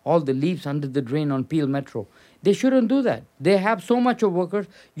drains, all the leaves under the drain on Peel Metro. They shouldn't do that. They have so much of workers,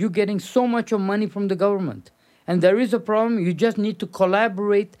 you're getting so much of money from the government. And there is a problem, you just need to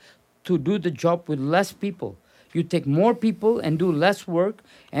collaborate to do the job with less people. You take more people and do less work,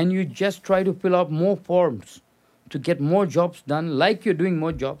 and you just try to fill out more forms to get more jobs done, like you're doing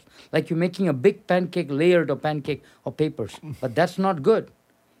more jobs, like you're making a big pancake, layered of pancake of papers. But that's not good.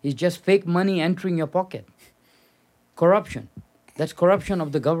 It's just fake money entering your pocket. Corruption. That's corruption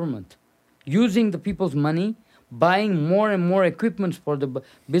of the government. Using the people's money, buying more and more equipments for the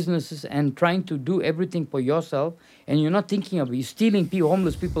businesses and trying to do everything for yourself, and you're not thinking of it. You're stealing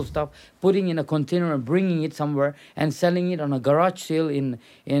homeless people's stuff, putting in a container and bringing it somewhere and selling it on a garage sale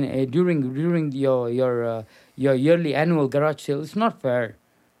during your yearly annual garage sale. It's not fair.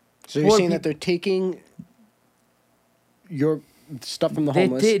 So you're Poor saying that they're taking your stuff from the They,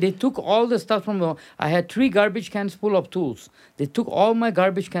 homeless? they took all the stuff from the. I had 3 garbage cans full of tools. They took all my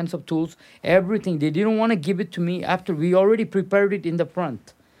garbage cans of tools, everything. They didn't want to give it to me after we already prepared it in the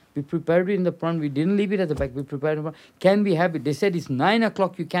front. We prepared it in the front. We didn't leave it at the back. We prepared it in the front. Can we have it? They said it's 9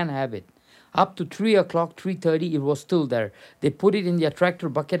 o'clock. You can have it. Up to 3 o'clock, 3:30, it was still there. They put it in their tractor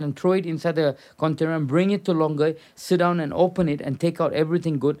bucket and throw it inside the container and bring it to Longai, sit down and open it and take out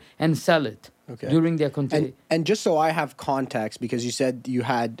everything good and sell it during their container. And just so I have context, because you said you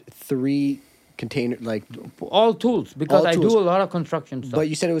had 3 container, like, All tools, because All I tools. do a lot of construction stuff. but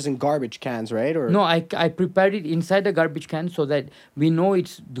you said it was in garbage cans, right? Or No, I prepared it inside the garbage can so that we know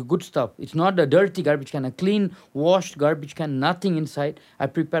it's the good stuff. It's not a dirty garbage can, a clean, washed garbage can, nothing inside. I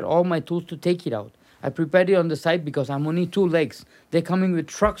prepared all my tools to take it out. I prepared it on the side because I'm only 2 legs. They're coming with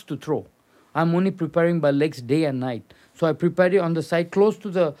trucks to throw. I'm only preparing by legs day and night. So I prepared it on the side, close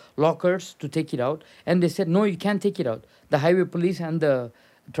to the lockers to take it out. And they said, no, you can't take it out. The highway police and the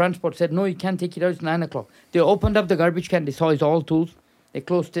transport said, no, you can't take it out. It's 9 o'clock. They opened up the garbage can. They saw it's all tools. They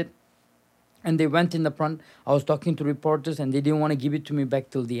closed it. And they went in the front. I was talking to reporters, and they didn't want to give it to me back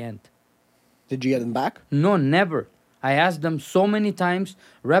till the end. Did you get them back? No, never. I asked them so many times,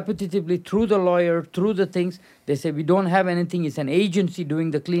 repetitively, through the lawyer, through the things. They said, we don't have anything. It's an agency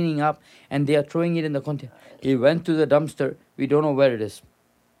doing the cleaning up, and they are throwing it in the container. It went to the dumpster. We don't know where it is.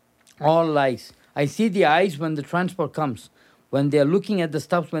 All lies. I see the eyes when the transport comes. When they are looking at the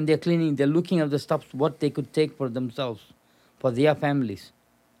stuffs, when they are cleaning, they're looking at the stuffs, what they could take for themselves, for their families.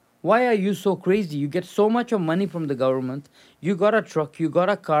 Why are you so crazy? You get so much of money from the government. You got a truck, you got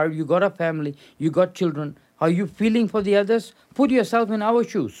a car, you got a family, you got children. Are you feeling for the others? Put yourself in our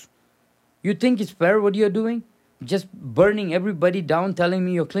shoes. You think it's fair what you're doing? Just burning everybody down, telling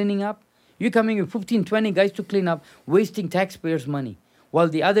me you're cleaning up? You're coming with 15, 20 guys to clean up, wasting taxpayers' money. While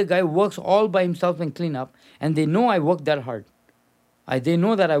the other guy works all by himself and clean up, and they know I work that hard. They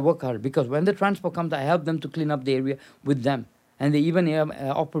know that I work hard, because when the transport comes, I help them to clean up the area with them. And they even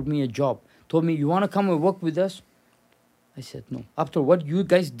offered me a job. Told me, you want to come and work with us? I said, no. After what you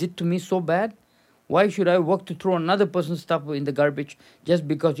guys did to me so bad, why should I work to throw another person's stuff in the garbage just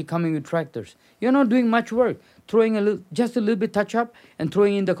because you're coming with tractors? You're not doing much work. Throwing just a little bit touch up and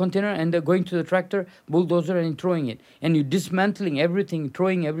throwing in the container and going to the tractor, bulldozer, and throwing it. And you're dismantling everything,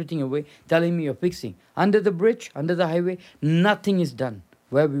 throwing everything away, telling me you're fixing. Under the bridge, under the highway, nothing is done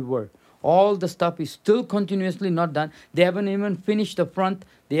where we were. All the stuff is still continuously not done. They haven't even finished the front.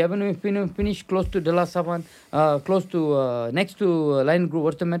 They haven't even finished close to De La Savan, next to Line Group.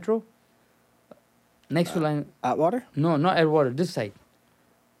 What's the metro? Next to Line. Atwater? No, not Atwater. This side.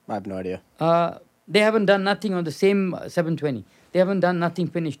 I have no idea. They haven't done nothing on the same 720. They haven't done nothing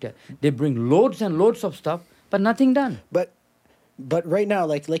finished yet. They bring loads and loads of stuff, but nothing done. But right now,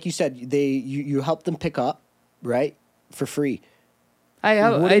 like you said, you help them pick up, right, for free. I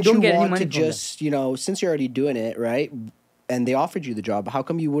don't get any money from just, since you're already doing it, right, and they offered you the job, how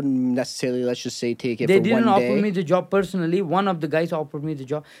come you wouldn't necessarily, let's just say, take it for one day? They didn't offer me the job personally. One of the guys offered me the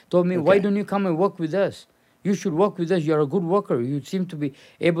job, told me, why don't you come and work with us? You should work with us. You're a good worker. You seem to be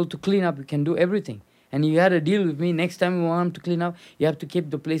able to clean up. You can do everything. And you had a deal with me. Next time you want him to clean up, you have to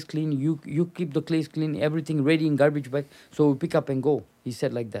keep the place clean. You keep the place clean, everything ready in garbage bag. So we pick up and go. He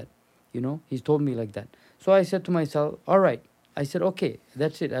said like that. He told me like that. So I said to myself, all right. I said, okay,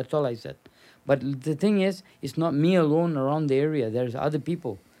 that's it. That's all I said. But the thing is, it's not me alone around the area. There's other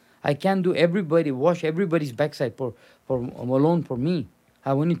people. I can't do wash everybody's backside for alone for me. I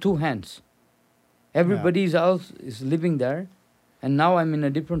have only 2 hands. Everybody else is living there. And now I'm in a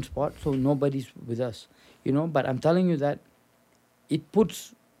different spot, so nobody's with us. But I'm telling you that it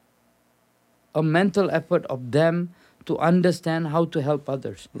puts a mental effort of them to understand how to help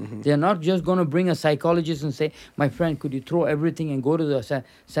others. Mm-hmm. They're not just going to bring a psychologist and say, my friend, could you throw everything and go to the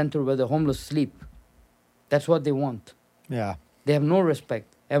center where the homeless sleep? That's what they want. Yeah. They have no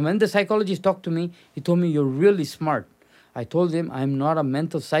respect. And when the psychologist talked to me, he told me, you're really smart. I told him, I'm not a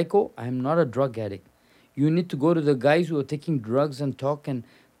mental psycho. I'm not a drug addict. You need to go to the guys who are taking drugs and talk and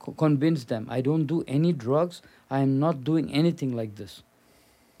convince them. I don't do any drugs. I am not doing anything like this.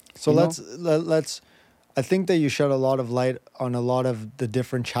 So let's I think that you shed a lot of light on a lot of the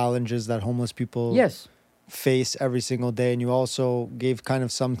different challenges that homeless people face every single day. And you also gave kind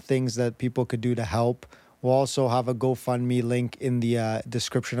of some things that people could do to help. We'll also have a GoFundMe link in the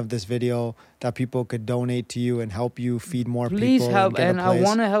description of this video that people could donate to you and help you feed more people. Please help. And I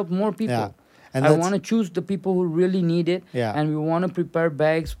want to help more people. Yeah. And I want to choose the people who really need it. Yeah. And we want to prepare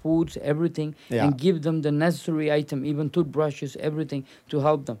bags, foods, everything, and give them the necessary item, even toothbrushes, everything to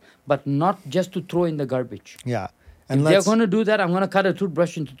help them. But not just to throw in the garbage. Yeah. And if they're going to do that, I'm going to cut a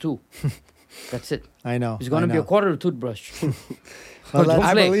toothbrush into 2. That's it. I know. It's going to be a quarter toothbrush.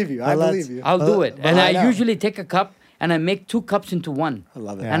 I believe you. I'll do it. And I usually take a cup and I make 2 cups into 1. I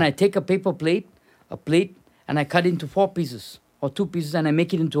love it. And I take a paper plate, and I cut it into 4 pieces or 2 pieces, and I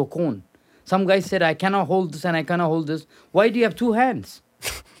make it into a cone. Some guy said, I cannot hold this and I cannot hold this. Why do you have 2 hands?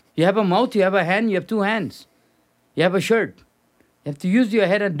 You have a mouth, you have a hand, you have 2 hands. You have a shirt. You have to use your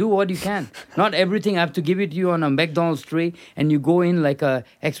head and do what you can. Not everything I have to give it to you on a McDonald's tray and you go in like a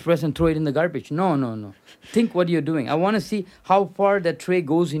express and throw it in the garbage. No. Think what you're doing. I want to see how far that tray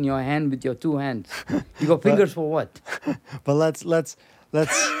goes in your hand with your 2 hands. You got fingers for what? But let's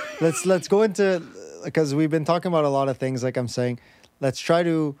go into, because we've been talking about a lot of things, like I'm saying. Let's try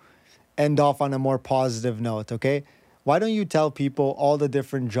to end off on a more positive note, okay? Why don't you tell people all the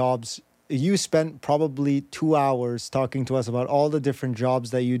different jobs you spent probably 2 hours talking to us about all the different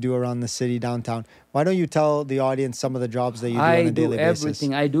jobs that you do around the city downtown. Why don't you tell the audience some of the jobs that you do on I a do daily basis?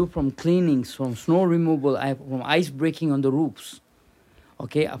 everything. I do from cleanings, from snow removal, from ice breaking on the roofs,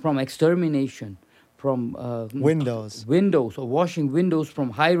 okay, from extermination, from Windows. or washing windows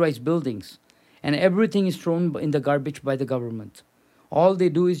from high-rise buildings, and everything is thrown in the garbage by the government. All they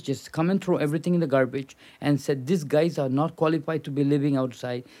do is just come and throw everything in the garbage and said these guys are not qualified to be living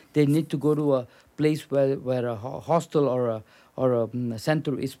outside. They need to go to a place where a hostel or a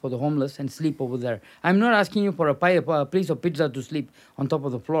center is for the homeless and sleep over there. I'm not asking you for a piece of pizza to sleep on top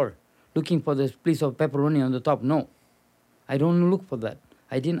of the floor, looking for this piece of pepperoni on the top. No, I don't look for that.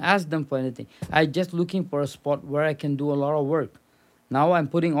 I didn't ask them for anything. I just looking for a spot where I can do a lot of work. Now I'm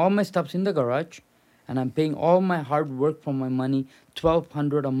putting all my stuffs in the garage, and I'm paying all my hard work from my money,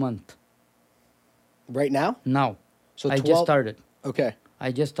 $1,200 a month. Right now? Now, So I just started. Okay.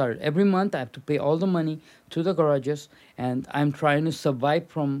 I just started. Every month I have to pay all the money to the garages, and I'm trying to survive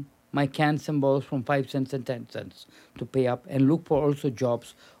from my cans and bottles from 5 cents and 10 cents to pay up, and look for also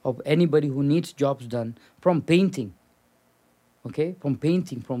jobs of anybody who needs jobs done from painting. Okay, from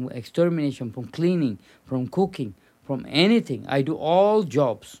painting, from extermination, from cleaning, from cooking, from anything. I do all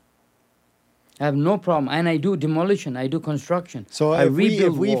jobs. I have no problem, and I do demolition. I do construction. So I if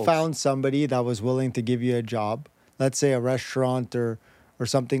we walls. found somebody that was willing to give you a job, let's say a restaurant or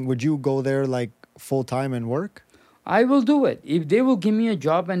something, would you go there like full time and work? I will do it. If they will give me a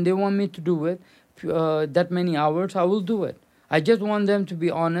job and they want me to do it that many hours, I will do it. I just want them to be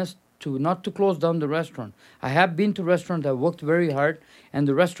honest, not to close down the restaurant. I have been to restaurant. I worked very hard, and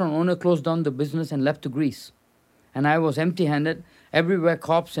the restaurant owner closed down the business and left to Greece. And I was empty-handed. Everywhere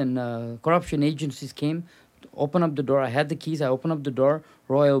cops and corruption agencies came to open up the door. I had the keys. I opened up the door.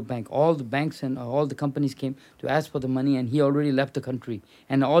 Royal Bank, all the banks and all the companies came to ask for the money, and he already left the country.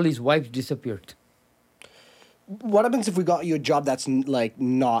 And all his wives disappeared. What happens if we got you a job that's like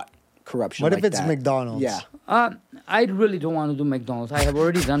not corruption? What like if it's that? McDonald's? Yeah. I really don't want to do McDonald's. I have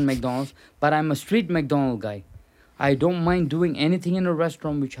already done McDonald's, but I'm a street McDonald's guy. I don't mind doing anything in a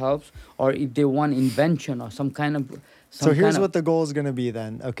restaurant which helps, or if they want invention or some kind of. So here's what the goal is going to be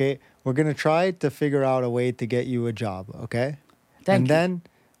then, okay? We're going to try to figure out a way to get you a job, okay? Thank you. Then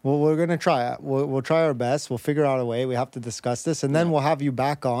we're going to try. We'll try our best. We'll figure out a way. We have to discuss this, and then we'll have you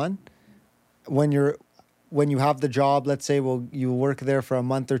back on when you have the job. Let's say you work there for a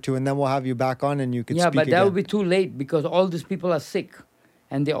month or two, and then we'll have you back on, and you could Yeah, speak but that again. will be too late because all these people are sick,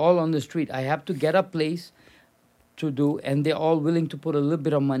 and they're all on the street. I have to get a place to do, and they're all willing to put a little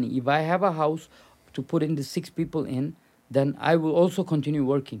bit of money. If I have a house to put in the 6 people in, then I will also continue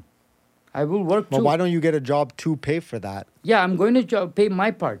working. I will work But too. why don't you get a job to pay for that? Yeah, I'm going to pay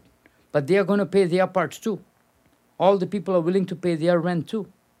my part, but they are going to pay their parts too. All the people are willing to pay their rent too,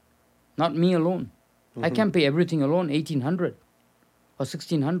 not me alone. I can't pay everything alone, 1,800 or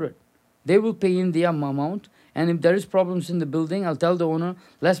 1,600. They will pay in their amount, and if there is problems in the building, I'll tell the owner,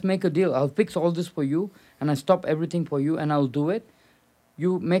 let's make a deal. I'll fix all this for you, and I stop everything for you, and I'll do it.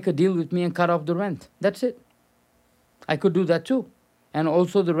 You make a deal with me and cut off the rent. That's it. I could do that too. And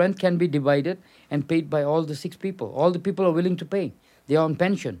also the rent can be divided and paid by all the 6 people. All the people are willing to pay. They are on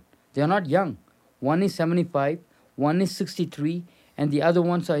pension. They are not young. One is 75, one is 63, and the other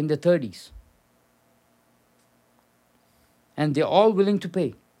ones are in their 30s. And they're all willing to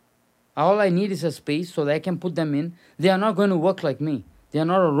pay. All I need is a space so that I can put them in. They are not going to work like me. They are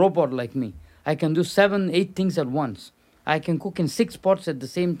not a robot like me. I can do 7, 8 things at once. I can cook in 6 pots at the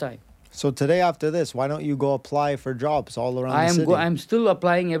same time. So today after this, why don't you go apply for jobs all around the city? I'm still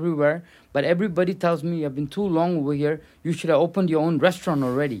applying everywhere, but everybody tells me you've been too long over here. You should have opened your own restaurant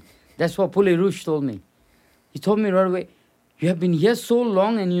already. That's what Poulet Rouge told me. He told me right away, you have been here so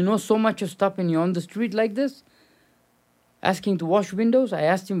long and you know so much of stuff and you're on the street like this? Asking to wash windows? I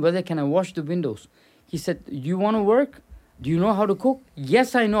asked him whether can I wash the windows. He said, do you want to work? Do you know how to cook?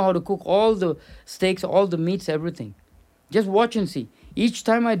 Yes, I know how to cook all the steaks, all the meats, everything. Just watch and see. Each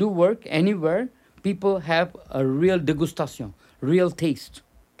time I do work anywhere, people have a real degustation, real taste.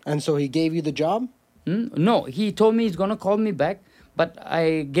 And so he gave you the job? No, he told me he's going to call me back, but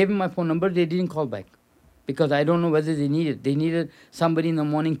I gave him my phone number. They didn't call back because I don't know whether they need it. They needed somebody in the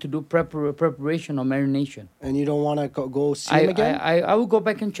morning to do preparation or marination. And you don't want to go see him again? I will go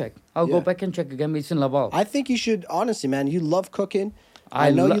back and check. I'll go back and check again. It's in Laval. I think you should, honestly, man, you love cooking.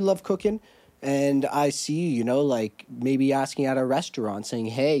 I know you love cooking. And I see you, like maybe asking at a restaurant saying,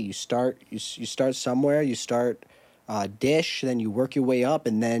 hey, you start somewhere, you start dish, then you work your way up,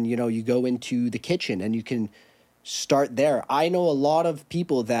 and then, you go into the kitchen and you can start there. I know a lot of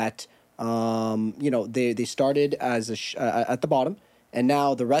people that, they started as at the bottom And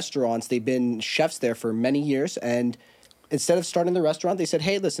now the restaurants, they've been chefs there for many years. And instead of starting the restaurant, they said,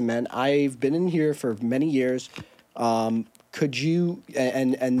 hey, listen, man, I've been in here for many years. Could you,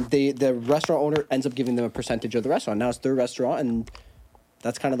 and the restaurant owner ends up giving them a percentage of the restaurant. Now it's their restaurant, and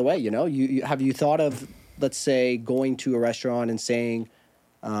that's kind of the way, you know. Have you thought of, let's say, going to a restaurant and saying,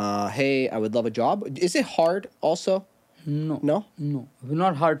 hey, I would love a job? Is it hard also? No. No? No.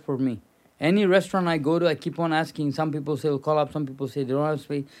 Not hard for me. Any restaurant I go to, I keep on asking. Some people say, we'll call up. Some people say, they don't have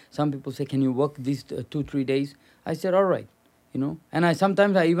space. Some people say, can you work these 2-3 days? I said, all right. You know. And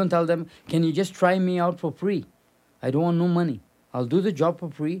sometimes I even tell them, can you just try me out for free? I don't want no money. I'll do the job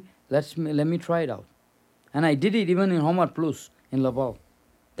for free. Let me try it out. And I did it even in Homar Plus in Laval.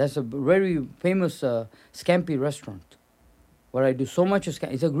 That's a very famous scampi restaurant where I do so much.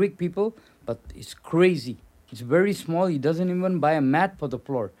 It's a Greek people, but it's crazy. It's very small. He doesn't even buy a mat for the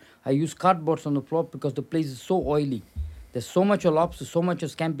floor. I use cardboards on the floor because the place is so oily. There's so much of lobster, so much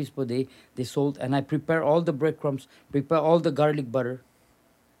of scampis per day they sold. And I prepare all the breadcrumbs, prepare all the garlic butter.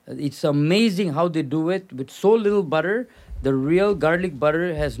 It's amazing how they do it with so little butter. The real garlic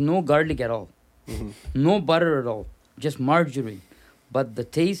butter has no garlic at all. Mm-hmm. No butter at all. Just margarine. But the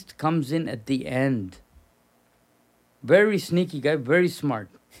taste comes in at the end. Very sneaky guy, very smart,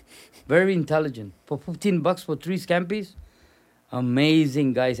 very intelligent. For $15 for 3 scampis,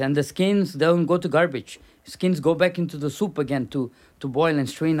 amazing, guys. And the skins don't go to garbage. Skins go back into the soup again to boil and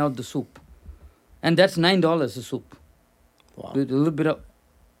strain out the soup. And that's $9 a soup. Wow. With a little bit of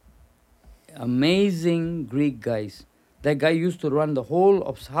amazing Greek guys. That guy used to run the whole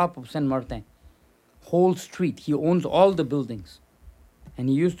of half of Saint Martin. Whole street. He owns all the buildings. And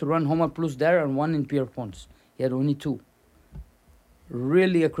he used to run Homar Plus there and one in Pierrefonds. He had only 2.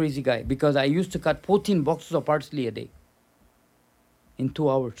 Really a crazy guy. Because I used to cut 14 boxes of parsley a day. In 2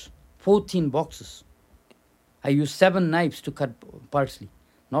 hours. 14 boxes. I used 7 knives to cut parsley.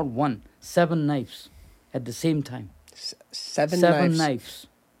 Not 1. 7 knives at the same time. 7 knives.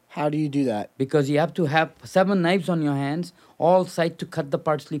 How do you do that? Because you have to have 7 knives on your hands, all side to cut the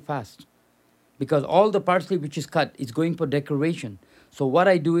parsley fast. Because all the parsley which is cut is going for decoration. So what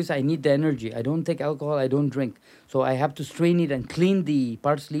I do is I need the energy. I don't take alcohol, I don't drink. So I have to strain it and clean the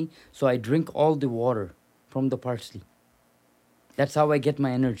parsley. So I drink all the water from the parsley. That's how I get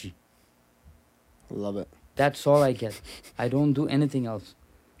my energy. Love it. That's all I get. I don't do anything else.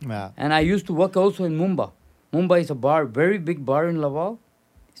 Yeah. And I used to work also in Mumbai. Mumbai is a bar, very big bar in Laval.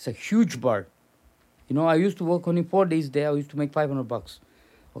 It's a huge bar. You know, I used to work only 4 days there. I used to make $500.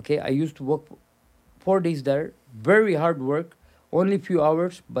 Okay, I used to work 4 days there. Very hard work. Only few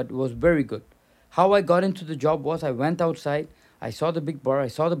hours, but it was very good. How I got into the job was I went outside. I saw the big bar. I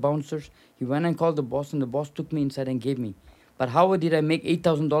saw the bouncers. He went and called the boss, and the boss took me inside and gave me. But how did I make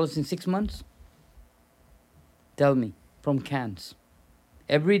 $8,000 in 6 months? Tell me. From cans.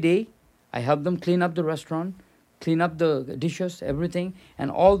 Every day, I help them clean up the restaurant, clean up the dishes, everything,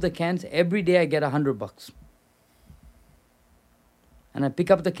 and all the cans. Every day I get $100. And I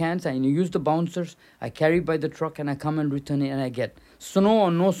pick up the cans, I use the bouncers, I carry by the truck, and I come and return it, and I get snow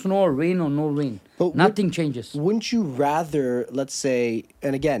or no snow, or rain or no rain. But nothing changes. Wouldn't you rather, let's say,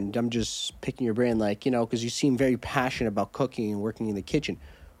 and again, I'm just picking your brain, like, you know, because you seem very passionate about cooking and working in the kitchen.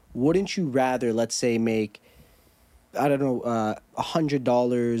 Wouldn't you rather, let's say, make, I don't know,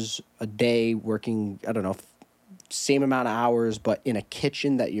 $100 a day working, I don't know, same amount of hours, but in a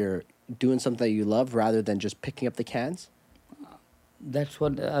kitchen that you're doing something that you love rather than just picking up the cans? That's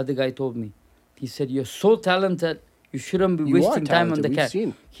what the other guy told me. He said, you're so talented, you shouldn't be wasting time on the cat.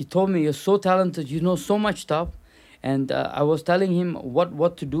 He told me, you're so talented, you know so much stuff. And I was telling him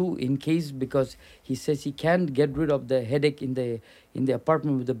what to do in case, because he says he can't get rid of the headache in the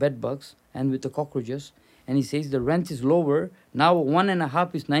apartment with the bed bugs and with the cockroaches. And he says the rent is lower. Now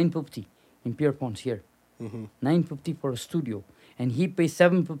 1.5 is $950 in Pierrefonds here. Mm-hmm. $950 for a studio. And he pays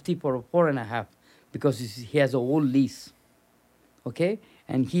 $750 for a 4.5 because he has a whole lease. Okay?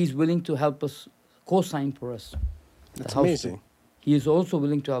 And he's willing to help us, co-sign for us. That's amazing. He is also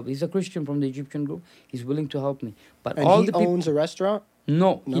willing to help. He's a Christian from the Egyptian group. He's willing to help me. But and all he the people, owns a restaurant?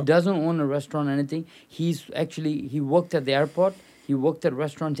 No, he doesn't own a restaurant or anything. He worked at the airport. He worked at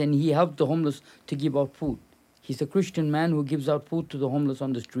restaurants, and he helped the homeless to give out food. He's a Christian man who gives out food to the homeless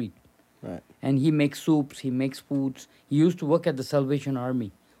on the street. Right. And he makes soups. He makes foods. He used to work at the Salvation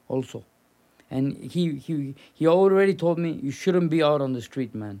Army also. And he already told me, you shouldn't be out on the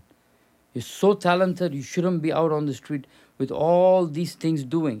street, man. You're so talented, you shouldn't be out on the street with all these things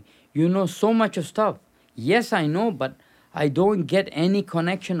doing. You know so much of stuff. Yes, I know, but I don't get any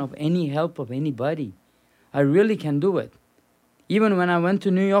connection of any help of anybody. I really can do it. Even when I went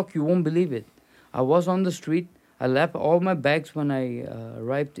to New York, you won't believe it. I was on the street. I left all my bags when I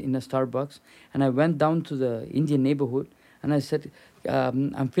arrived in a Starbucks, and I went down to the Indian neighborhood, and I said,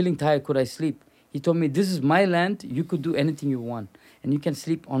 I'm feeling tired. Could I sleep? He told me, this is my land. You could do anything you want, and you can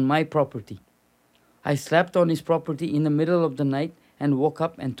sleep on my property. I slept on his property in the middle of the night and woke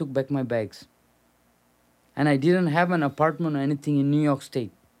up and took back my bags. And I didn't have an apartment or anything in New York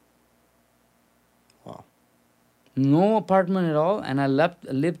State. Wow. No apartment at all, and I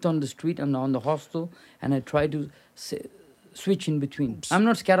lived on the street and on the hostel, and I tried to switch in between. I'm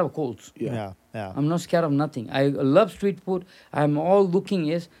not scared of colds. Yeah. I'm not scared of nothing. I love street food. I'm all looking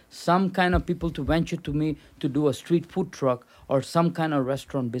is some kind of people to venture to me to do a street food truck or some kind of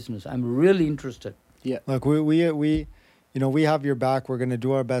restaurant business. I'm really interested. Yeah. Look, we we have your back. We're gonna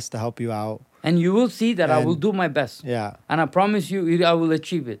do our best to help you out. And you will see that I will And- do my best. Yeah. And I promise you, I will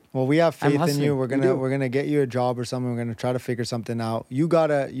achieve it. Well, we have I'm faith in hustling. you. We We're gonna get you a job or something. We're gonna try to figure something out. You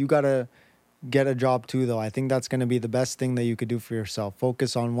gotta get a job too, though. I think that's gonna be the best thing that you could do for yourself.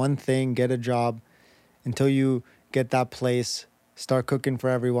 Focus on one thing. Get a job until you get that place. Start cooking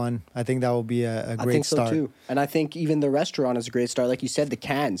for everyone. I think that will be a I great think so start. too. And I think even the restaurant is a great start. Like you said, the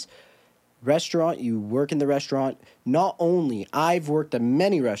cans. Restaurant, you work in the restaurant. Not only, I've worked at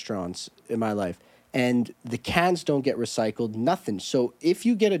many restaurants in my life, and the cans don't get recycled, nothing. So if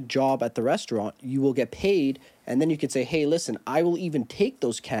you get a job at the restaurant, you will get paid, and then you can say, hey, listen, I will even take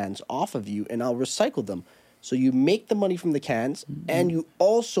those cans off of you and I'll recycle them. So you make the money from the cans, and you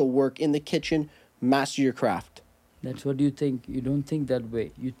also work in the kitchen, master your craft. That's what you think. You don't think that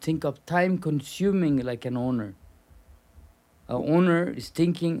way. You think of time consuming like an owner. An owner is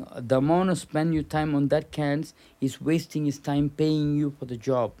thinking the amount of spend your time on that cans is wasting his time paying you for the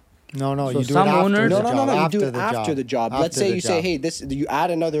job. No, So you do some it after owners- the No, job. no, no, no. You do after it after the job. Let's After say the you say, job. hey, this. You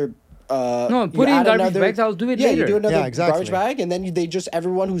add another. No, you put it in add garbage bags. I'll do it yeah, later. you do another Yeah, exactly. garbage bag, and then they just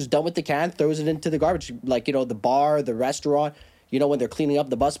everyone who's done with the can throws it into the garbage. Like the bar, the restaurant. When they're cleaning up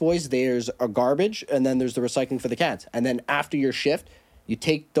the busboys, there's a garbage, and then there's the recycling for the cans. And then after your shift, you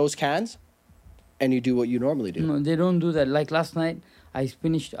take those cans, and you do what you normally do. No, they don't do that. Like last night, I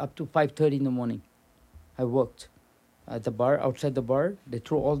finished up to 5:30 in the morning. I worked at the bar, outside the bar. They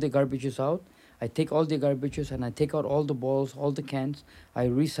throw all the garbages out. I take all the garbages and I take out all the balls, all the cans. I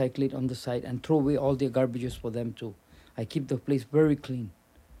recycle it on the side and throw away all the garbages for them too. I keep the place very clean,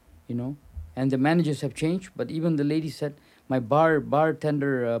 And the managers have changed, but even the lady said, my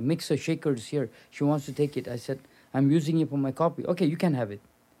bartender mixer shaker is here. She wants to take it. I said, I'm using it for my coffee. Okay, you can have it.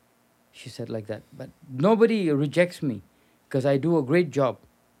 She said like that. But nobody rejects me because I do a great job.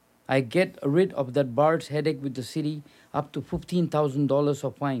 I get rid of that bar's headache with the city up to $15,000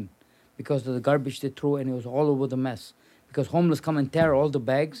 of fine because of the garbage they throw, and it was all over the mess. Because homeless come and tear all the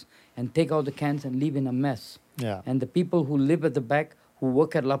bags and take out the cans and leave in a mess. Yeah. And the people who live at the back, who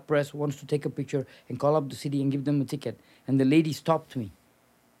work at La Presse, wants to take a picture and call up the city and give them a ticket. And the lady stopped me,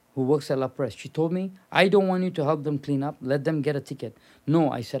 who works at La Presse. She told me, I don't want you to help them clean up. Let them get a ticket.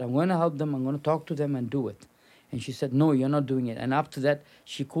 No, I said, I'm going to help them. I'm going to talk to them and do it. And she said, no, you're not doing it. And after that,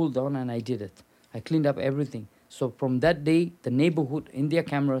 she cooled down and I did it. I cleaned up everything. So from that day, the neighborhood, in their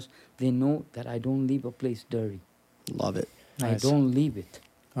cameras, they know that I don't leave a place dirty. Love it. Nice. I don't leave it.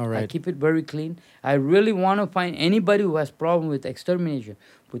 All right. I keep it very clean. I really want to find anybody who has problem with extermination,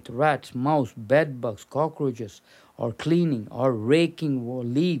 with rats, mouse, bed bugs, cockroaches, or cleaning, or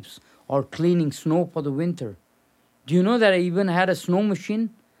raking leaves, or cleaning snow for the winter. Do you know that I even had a snow machine?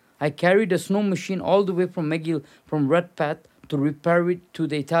 I carried a snow machine all the way from McGill, from Redpath, to repair it to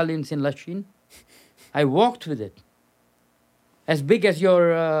the Italians in Lachine. I walked with it, as big as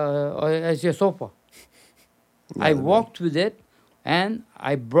your sofa. I walked with it, and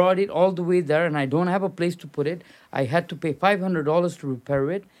I brought it all the way there, and I don't have a place to put it. I had to pay $500 to repair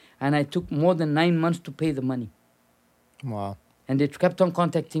it, and I took more than 9 months to pay the money. Wow. And they kept on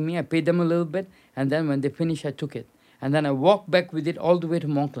contacting me. I paid them a little bit, and then when they finished, I took it. And then I walked back with it all the way to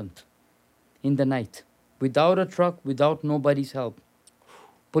Monkland in the night, without a truck, without nobody's help.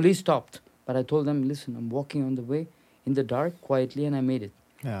 Police stopped, but I told them, listen, I'm walking on the way in the dark, quietly, and I made it.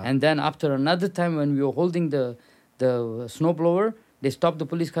 Yeah. And then after another time when we were holding the snowblower, they stopped the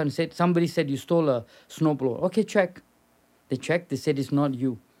police car and said, somebody said you stole a snowblower. Okay, check. They checked, they said it's not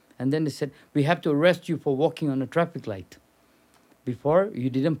you. And then they said, we have to arrest you for walking on a traffic light. Before,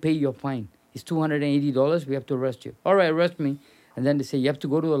 you didn't pay your fine. It's $280, we have to arrest you. All right, arrest me. And then they say, you have to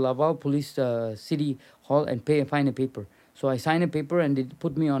go to the Laval Police City Hall and sign a paper. So I signed a paper and they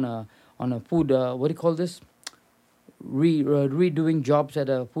put me on a food, what do you call this? Redoing jobs at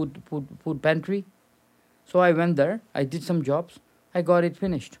a food pantry. So I went there, I did some jobs, I got it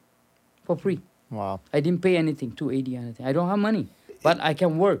finished for free. Wow. I didn't pay anything, $280 anything. I don't have money. but I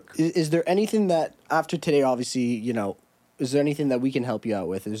can work. Is there anything that after today, obviously, is there anything that we can help you out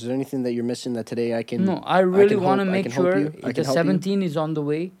with? Is there anything that you're missing that today I can? No, I really want to I make can help sure you? I if can the help you? 17 is on the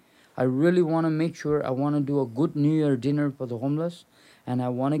way. I really want to make sure I want to do a good New Year dinner for the homeless, and I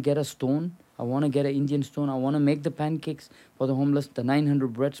want to get a stone. I want to get an Indian stone. I want to make the pancakes for the homeless. The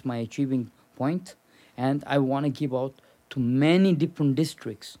 900 breads, my achieving point, and I want to give out to many different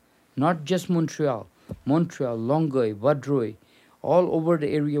districts, not just Montreal, Longueuil, Vaudreuil, all over the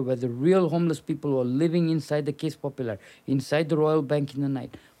area where the real homeless people who are living inside the Case Popular, inside the Royal Bank in the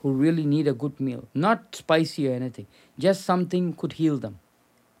night, who really need a good meal. Not spicy or anything, just something could heal them.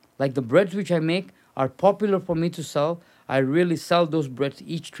 Like the breads which I make are popular for me to sell. I really sell those breads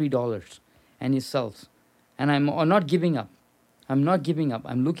each $3 and it sells. And I'm not giving up. I'm not giving up.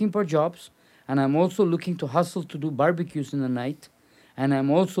 I'm looking for jobs and I'm also looking to hustle to do barbecues in the night. And I'm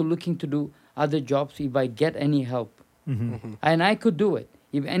also looking to do other jobs if I get any help. And I could do it.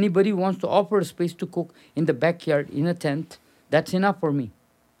 If anybody wants to offer a space to cook in the backyard in a tent, that's enough for me.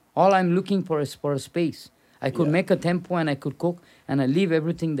 All I'm looking for is for a space. I could make a tempo and I could cook and I leave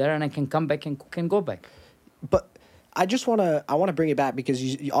everything there and I can come back and cook and go back. But I want to bring it back because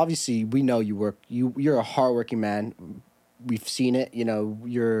you obviously we know you work. You're a hardworking man. We've seen it.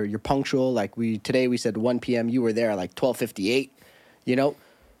 You're punctual. Like today we said 1 p.m. You were there at like 12:58.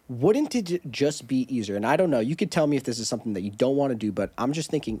 Wouldn't it just be easier? And I don't know. You could tell me if this is something that you don't want to do, but I'm just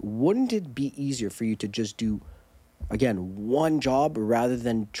thinking, wouldn't it be easier for you to just do, again, one job rather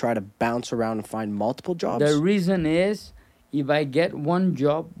than try to bounce around and find multiple jobs? The reason is, if I get one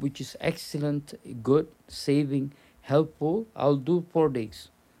job which is excellent, good, saving, helpful, I'll do 4 days,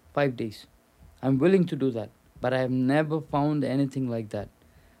 5 days. I'm willing to do that, but I have never found anything like that.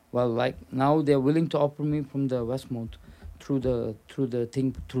 Well, like now they're willing to offer me from the Westmount through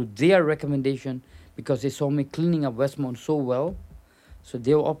their recommendation, because they saw me cleaning up Westmount so well. So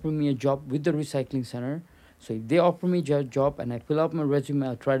they'll offer me a job with the recycling center. So if they offer me a job and I fill out my resume,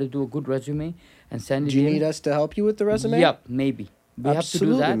 I'll try to do a good resume and send it in. Do you need us to help you with the resume? Yep, maybe. We have to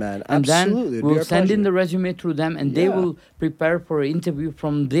do that. Man. And Absolutely. then we'll send in the resume through them and they will prepare for an interview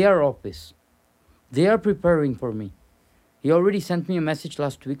from their office. They are preparing for me. He already sent me a message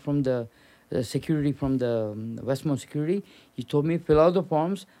last week from the security, from the Westmount security. He told me, fill out the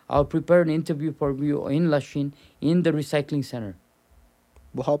forms. I'll prepare an interview for you in Lachine in the recycling center.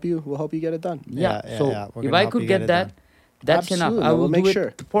 We'll help you get it done. So if I could get that, that's enough. I will do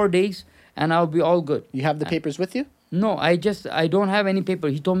it 4 days and I'll be all good. You have the papers with you? No, I don't have any paper.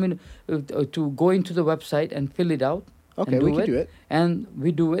 He told me to go into the website and fill it out. Okay, we can do it. And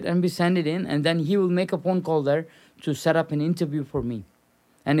we do it and we send it in, and then he will make a phone call there to set up an interview for me.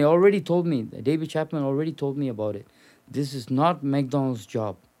 And he already told me, David Chapman already told me about it. This is not McDonald's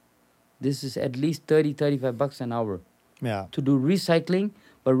job. This is at least $30-35 an hour. Yeah. To do recycling,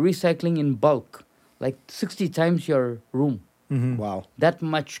 but recycling in bulk, like 60 times your room. Wow. That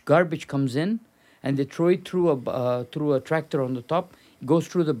much garbage comes in, and they throw it through a tractor on the top. It goes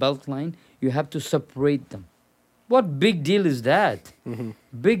through the belt line. You have to separate them. What big deal is that?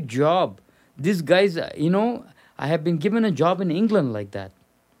 Big job. These guys, I have been given a job in England like that,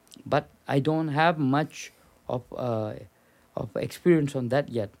 but I don't have much of experience on that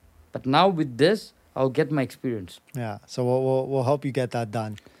yet. But now with this, I'll get my experience. Yeah. So we'll help you get that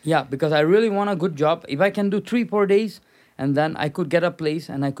done. Yeah, because I really want a good job. If I can do 3-4 days, and then I could get a place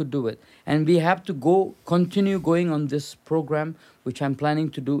and I could do it. And we have to continue going on this program, which I'm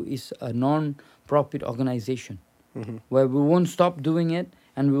planning to do is a non-profit organization, where we won't stop doing it,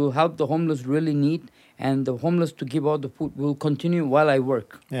 and we will help the homeless really need, and the homeless to give out the food will continue while I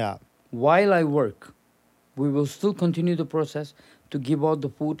work. Yeah. While I work, we will still continue the process to give out the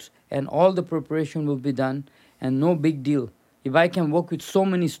foods, and all the preparation will be done, and no big deal. If I can work with so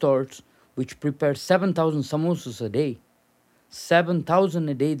many stores which prepare 7,000 samosas a day, 7,000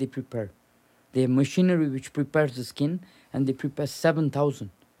 a day they prepare. They have machinery which prepares the skin, and they prepare 7,000.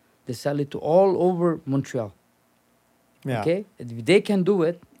 They sell it to all over Montreal. Yeah. Okay? If they can do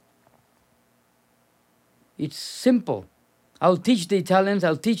it, it's simple. I'll teach the Italians.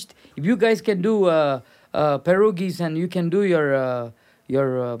 If you guys can do pierogies and you can do your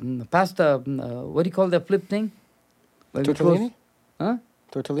pasta, what do you call that flip thing? Tortellini? Huh?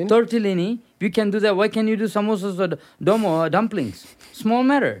 Tortellini? Tortellini. If you can do that, why can't you do samosas or dumplings? Small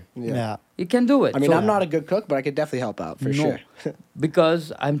matter. Yeah. You can do it. I mean, I'm not a good cook, but I could definitely help out for sure.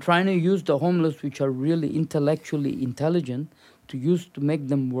 Because I'm trying to use the homeless, which are really intellectually intelligent, to make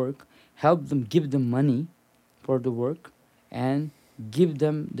them work, help them, give them money for the work, and give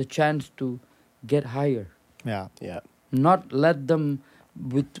them the chance to get higher. Yeah. Yeah. Not let them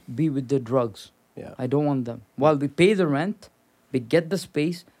be with the drugs. Yeah. I don't want them. While we pay the rent, We get the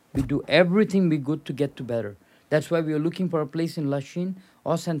space. We do everything we good to get to better. That's why we are looking for a place in Lachine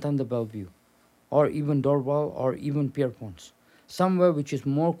or Santander Bellevue, or even Dorval, or even Pierrefonds, somewhere which is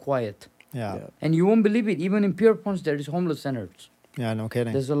more quiet. Yeah. Yeah. And you won't believe it, even in Pierrefonds there is homeless centers. Yeah, no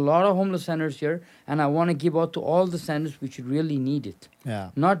kidding. There's a lot of homeless centers here, and I want to give out to all the centers which really need it.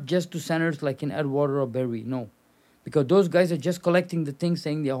 Yeah. Not just to centers like in Edgewater or Berry, no. Because those guys are just collecting the things,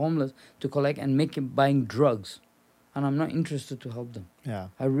 saying they're homeless, to collect and buying drugs. And I'm not interested to help them. Yeah.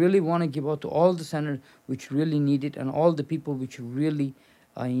 I really want to give out to all the centers which really need it, and all the people which really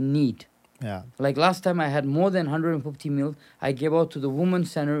are in need. Yeah. Like last time I had more than 150 meals. I gave out to the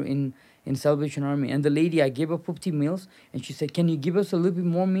women's center in Salvation Army. And the lady, I gave her 50 meals. And she said, can you give us a little bit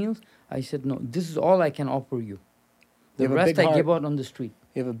more meals? I said, no, this is all I can offer you. The You have a rest big I give heart. out on the street.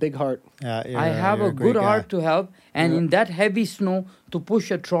 You have a big heart. Yeah. I have you're a great good guy. heart to help. And Yeah. in that heavy snow, to push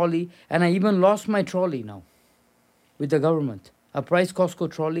a trolley. And I even lost my trolley now with the government. A Price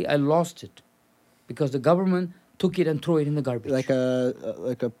Costco trolley, I lost it. Because the government took it and threw it in the garbage. Like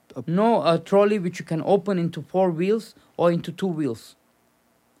a No, a trolley which you can open into 4 wheels or into 2 wheels.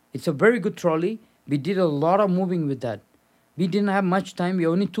 It's a very good trolley. We did a lot of moving with that. We didn't have much time. We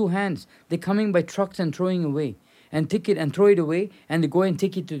only 2 hands. They're coming by trucks and throwing away. And take it and throw it away, and they go and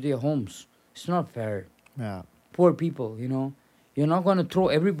take it to their homes. It's not fair. Yeah. Poor people, you know. You're not going to throw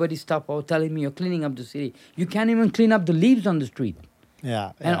everybody's stuff out telling me you're cleaning up the city. You can't even clean up the leaves on the street.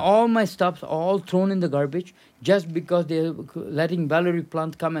 Yeah. And yeah. all my stuff's all thrown in the garbage just because they're letting Valerie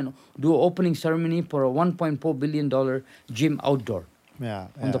Plant come and do an opening ceremony for a $1.4 billion gym outdoor Yeah.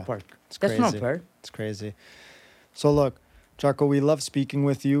 on the yeah. park. It's That's not crazy. fair. It's crazy. So look, Chaco, we love speaking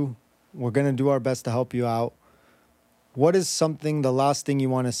with you. We're gonna do our best to help you out. What is the last thing you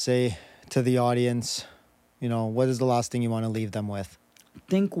want to say to the audience? You know, what is the last thing you want to leave them with?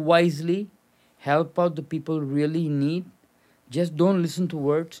 Think wisely, help out the people really in need. Just don't listen to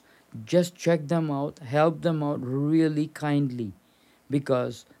words. Just check them out, help them out really kindly,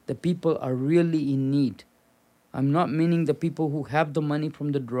 because the people are really in need. I'm not meaning the people who have the money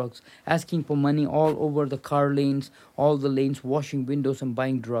from the drugs, asking for money all over the car lanes, all the lanes, washing windows and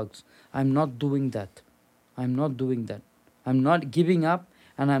buying drugs. I'm not doing that. I'm not doing that. I'm not giving up,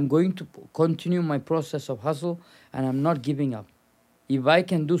 and I'm going to continue my process of hustle, and I'm not giving up. If I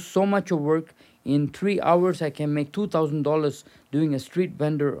can do so much of work, in 3 hours I can make $2,000 doing a street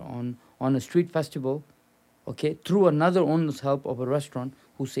vendor on a street festival, okay, through another owner's help of a restaurant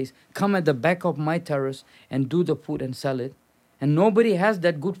who says, come at the back of my terrace and do the food and sell it. And nobody has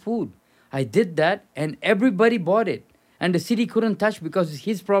that good food. I did that, and everybody bought it. And the city couldn't touch because it's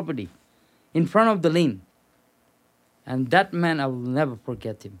his property in front of the lane. And that man, I will never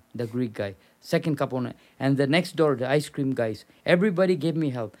forget him, the Greek guy, second cup owner. And the next door, the ice cream guys, everybody gave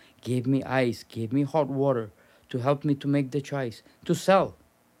me help, gave me ice, gave me hot water to help me to make the choice, to sell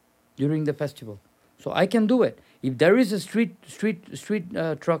during the festival. So I can do it. If there is a street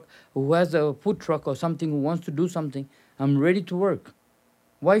truck who has a food truck or something who wants to do something, I'm ready to work.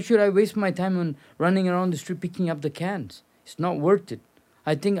 Why should I waste my time on running around the street picking up the cans? It's not worth it.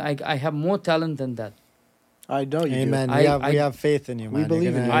 I think I have more talent than that. I know you Amen. do. We have faith in you, we man.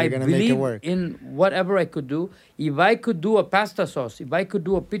 believe in you. I You're gonna make it believe work. in whatever I could do. If I could do a pasta sauce, if I could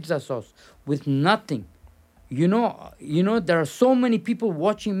do a pizza sauce with nothing, you know, there are so many people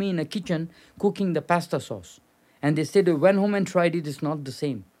watching me in a kitchen cooking the pasta sauce. And they say they went home and tried it, it's not the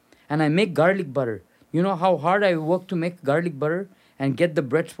same. And I make garlic butter. You know how hard I work to make garlic butter and get the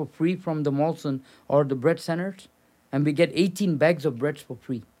breads for free from the Molson or the bread centers? And we get 18 bags of breads for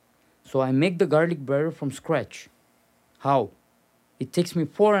free. So I make the garlic butter from scratch. How? It takes me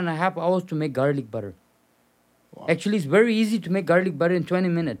 4.5 hours to make garlic butter. Wow. Actually, it's very easy to make garlic butter in 20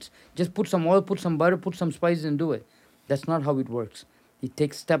 minutes. Just put some oil, put some butter, put some spices and do it. That's not how it works. It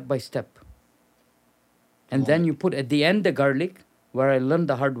takes step by step. And then you put at the end the garlic, where I learned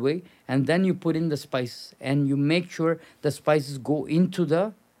the hard way, and then you put in the spices, and you make sure the spices go into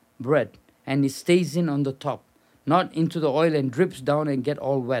the bread, and it stays in on the top, not into the oil and drips down and get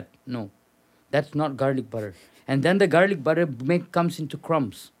all wet. No, that's not garlic butter. And then the garlic butter comes into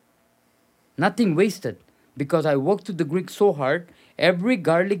crumbs. Nothing wasted, because I worked with the Greeks so hard. Every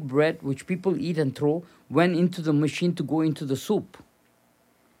garlic bread which people eat and throw went into the machine to go into the soup,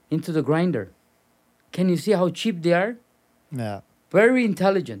 into the grinder. Can you see how cheap they are? Yeah. Very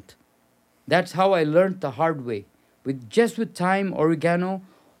intelligent. That's how I learned the hard way. With thyme, oregano,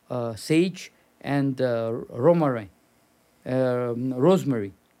 sage, and rosemary.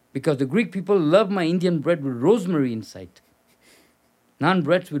 Because the Greek people love my Indian bread with rosemary inside. Naan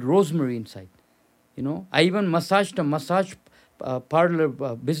breads with rosemary inside. You know, I even massaged a massage parlor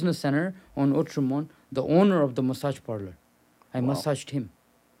business center on Outremont, the owner of the massage parlor. I Wow. massaged him.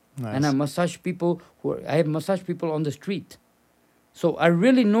 Nice. And I massage people I have massaged people on the street. So I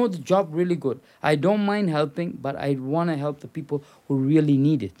really know the job really good. I don't mind helping, but I want to help the people who really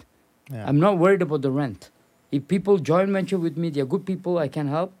need it. Yeah. I'm not worried about the rent. If people join venture with me, they're good people, I can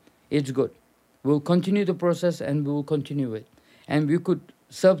help, it's good. We'll continue the process and we will continue it. And we could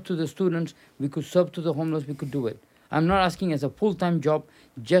serve to the students, we could serve to the homeless, we could do it. I'm not asking as a full-time job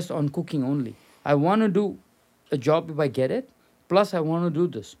just on cooking only. I want to do a job if I get it, plus I want to do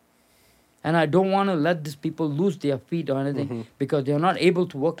this. And I don't want to let these people lose their feet or anything because they're not able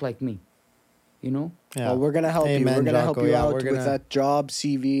to work like me. You know? Yeah. Well, we're gonna help you. Amen, We're gonna help Jocko. you Yeah, out we're with gonna- that job,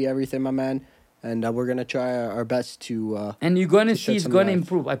 CV, everything, my man. And we're gonna try our best to. And you're going to To see shed it's some going to light.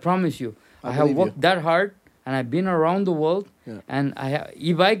 improve. I promise you. I I have believe you. worked that hard and I've been around the world. Yeah. And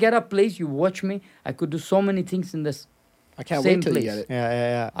if I get a place, you watch me, I could do so many things in this. I can't Same wait till place. you get it.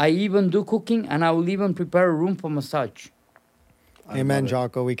 Yeah. I even do cooking and I will even prepare a room for massage. I Amen, love it.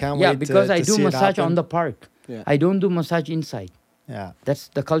 Jocko. We can't Yeah, wait because to I do see it massage on happen. the park. Yeah. I don't do massage inside. Yeah. That's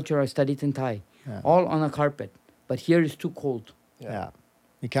the culture I studied in Thai. Yeah. All on a carpet. But here it's too cold. Yeah.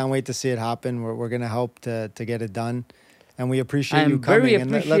 We can't wait to see it happen. We're going to help to get it done. And we appreciate I'm you very coming.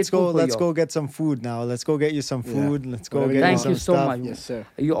 And let's go appreciative for let's you. go get some food now. Let's go get you some Yeah. food. Let's go Whatever get you you want. some Thank you so stuff. much. Yes, sir.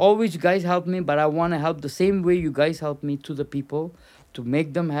 You always guys help me, but I want to help the same way you guys help me to the people, to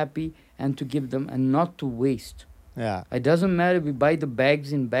make them happy and to give them and not to waste. Yeah. It doesn't matter if we buy the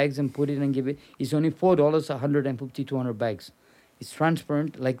bags in bags and put it and give it. It's only $4, 150, 200 bags. It's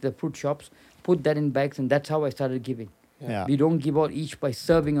transparent like the fruit shops. Put that in bags and that's how I started giving. Yeah. We don't give out each by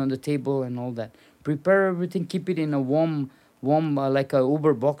serving on the table and all that. Prepare everything, keep it in a warm like a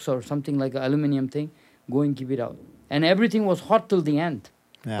Uber box or something like an aluminum thing. Go and give it out. And everything was hot till the end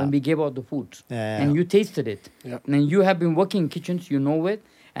Yeah. when we gave out the foods. Yeah. And you tasted it. Yeah. And you have been working in kitchens, you know it.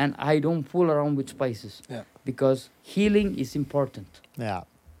 And I don't fool around with spices. Yeah. Because healing is important. Yeah.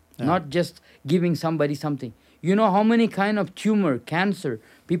 Yeah. Not just giving somebody something. You know how many kind of tumor, cancer,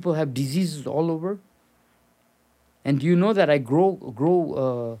 people have diseases all over? And do you know that I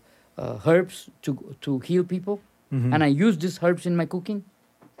grow herbs to heal people? Mhm. And I use these herbs in my cooking?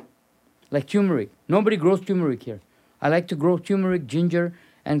 Like turmeric. Nobody grows turmeric here. I like to grow turmeric, ginger,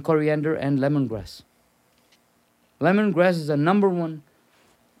 and coriander, and lemongrass. Lemongrass is the #1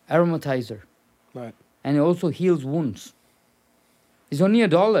 aromatizer. Right. And it also heals wounds. It's only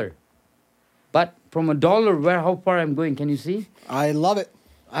 $1. But from $1, how far I'm going, can you see? I love it.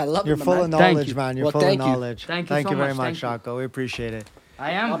 I love You're it. my full man. of Thank knowledge, you. man. You're Well, full of thank you. knowledge. Thank you so very much. much, Thank you. Jocko. We appreciate it.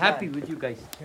 I am Not happy bad. with you guys.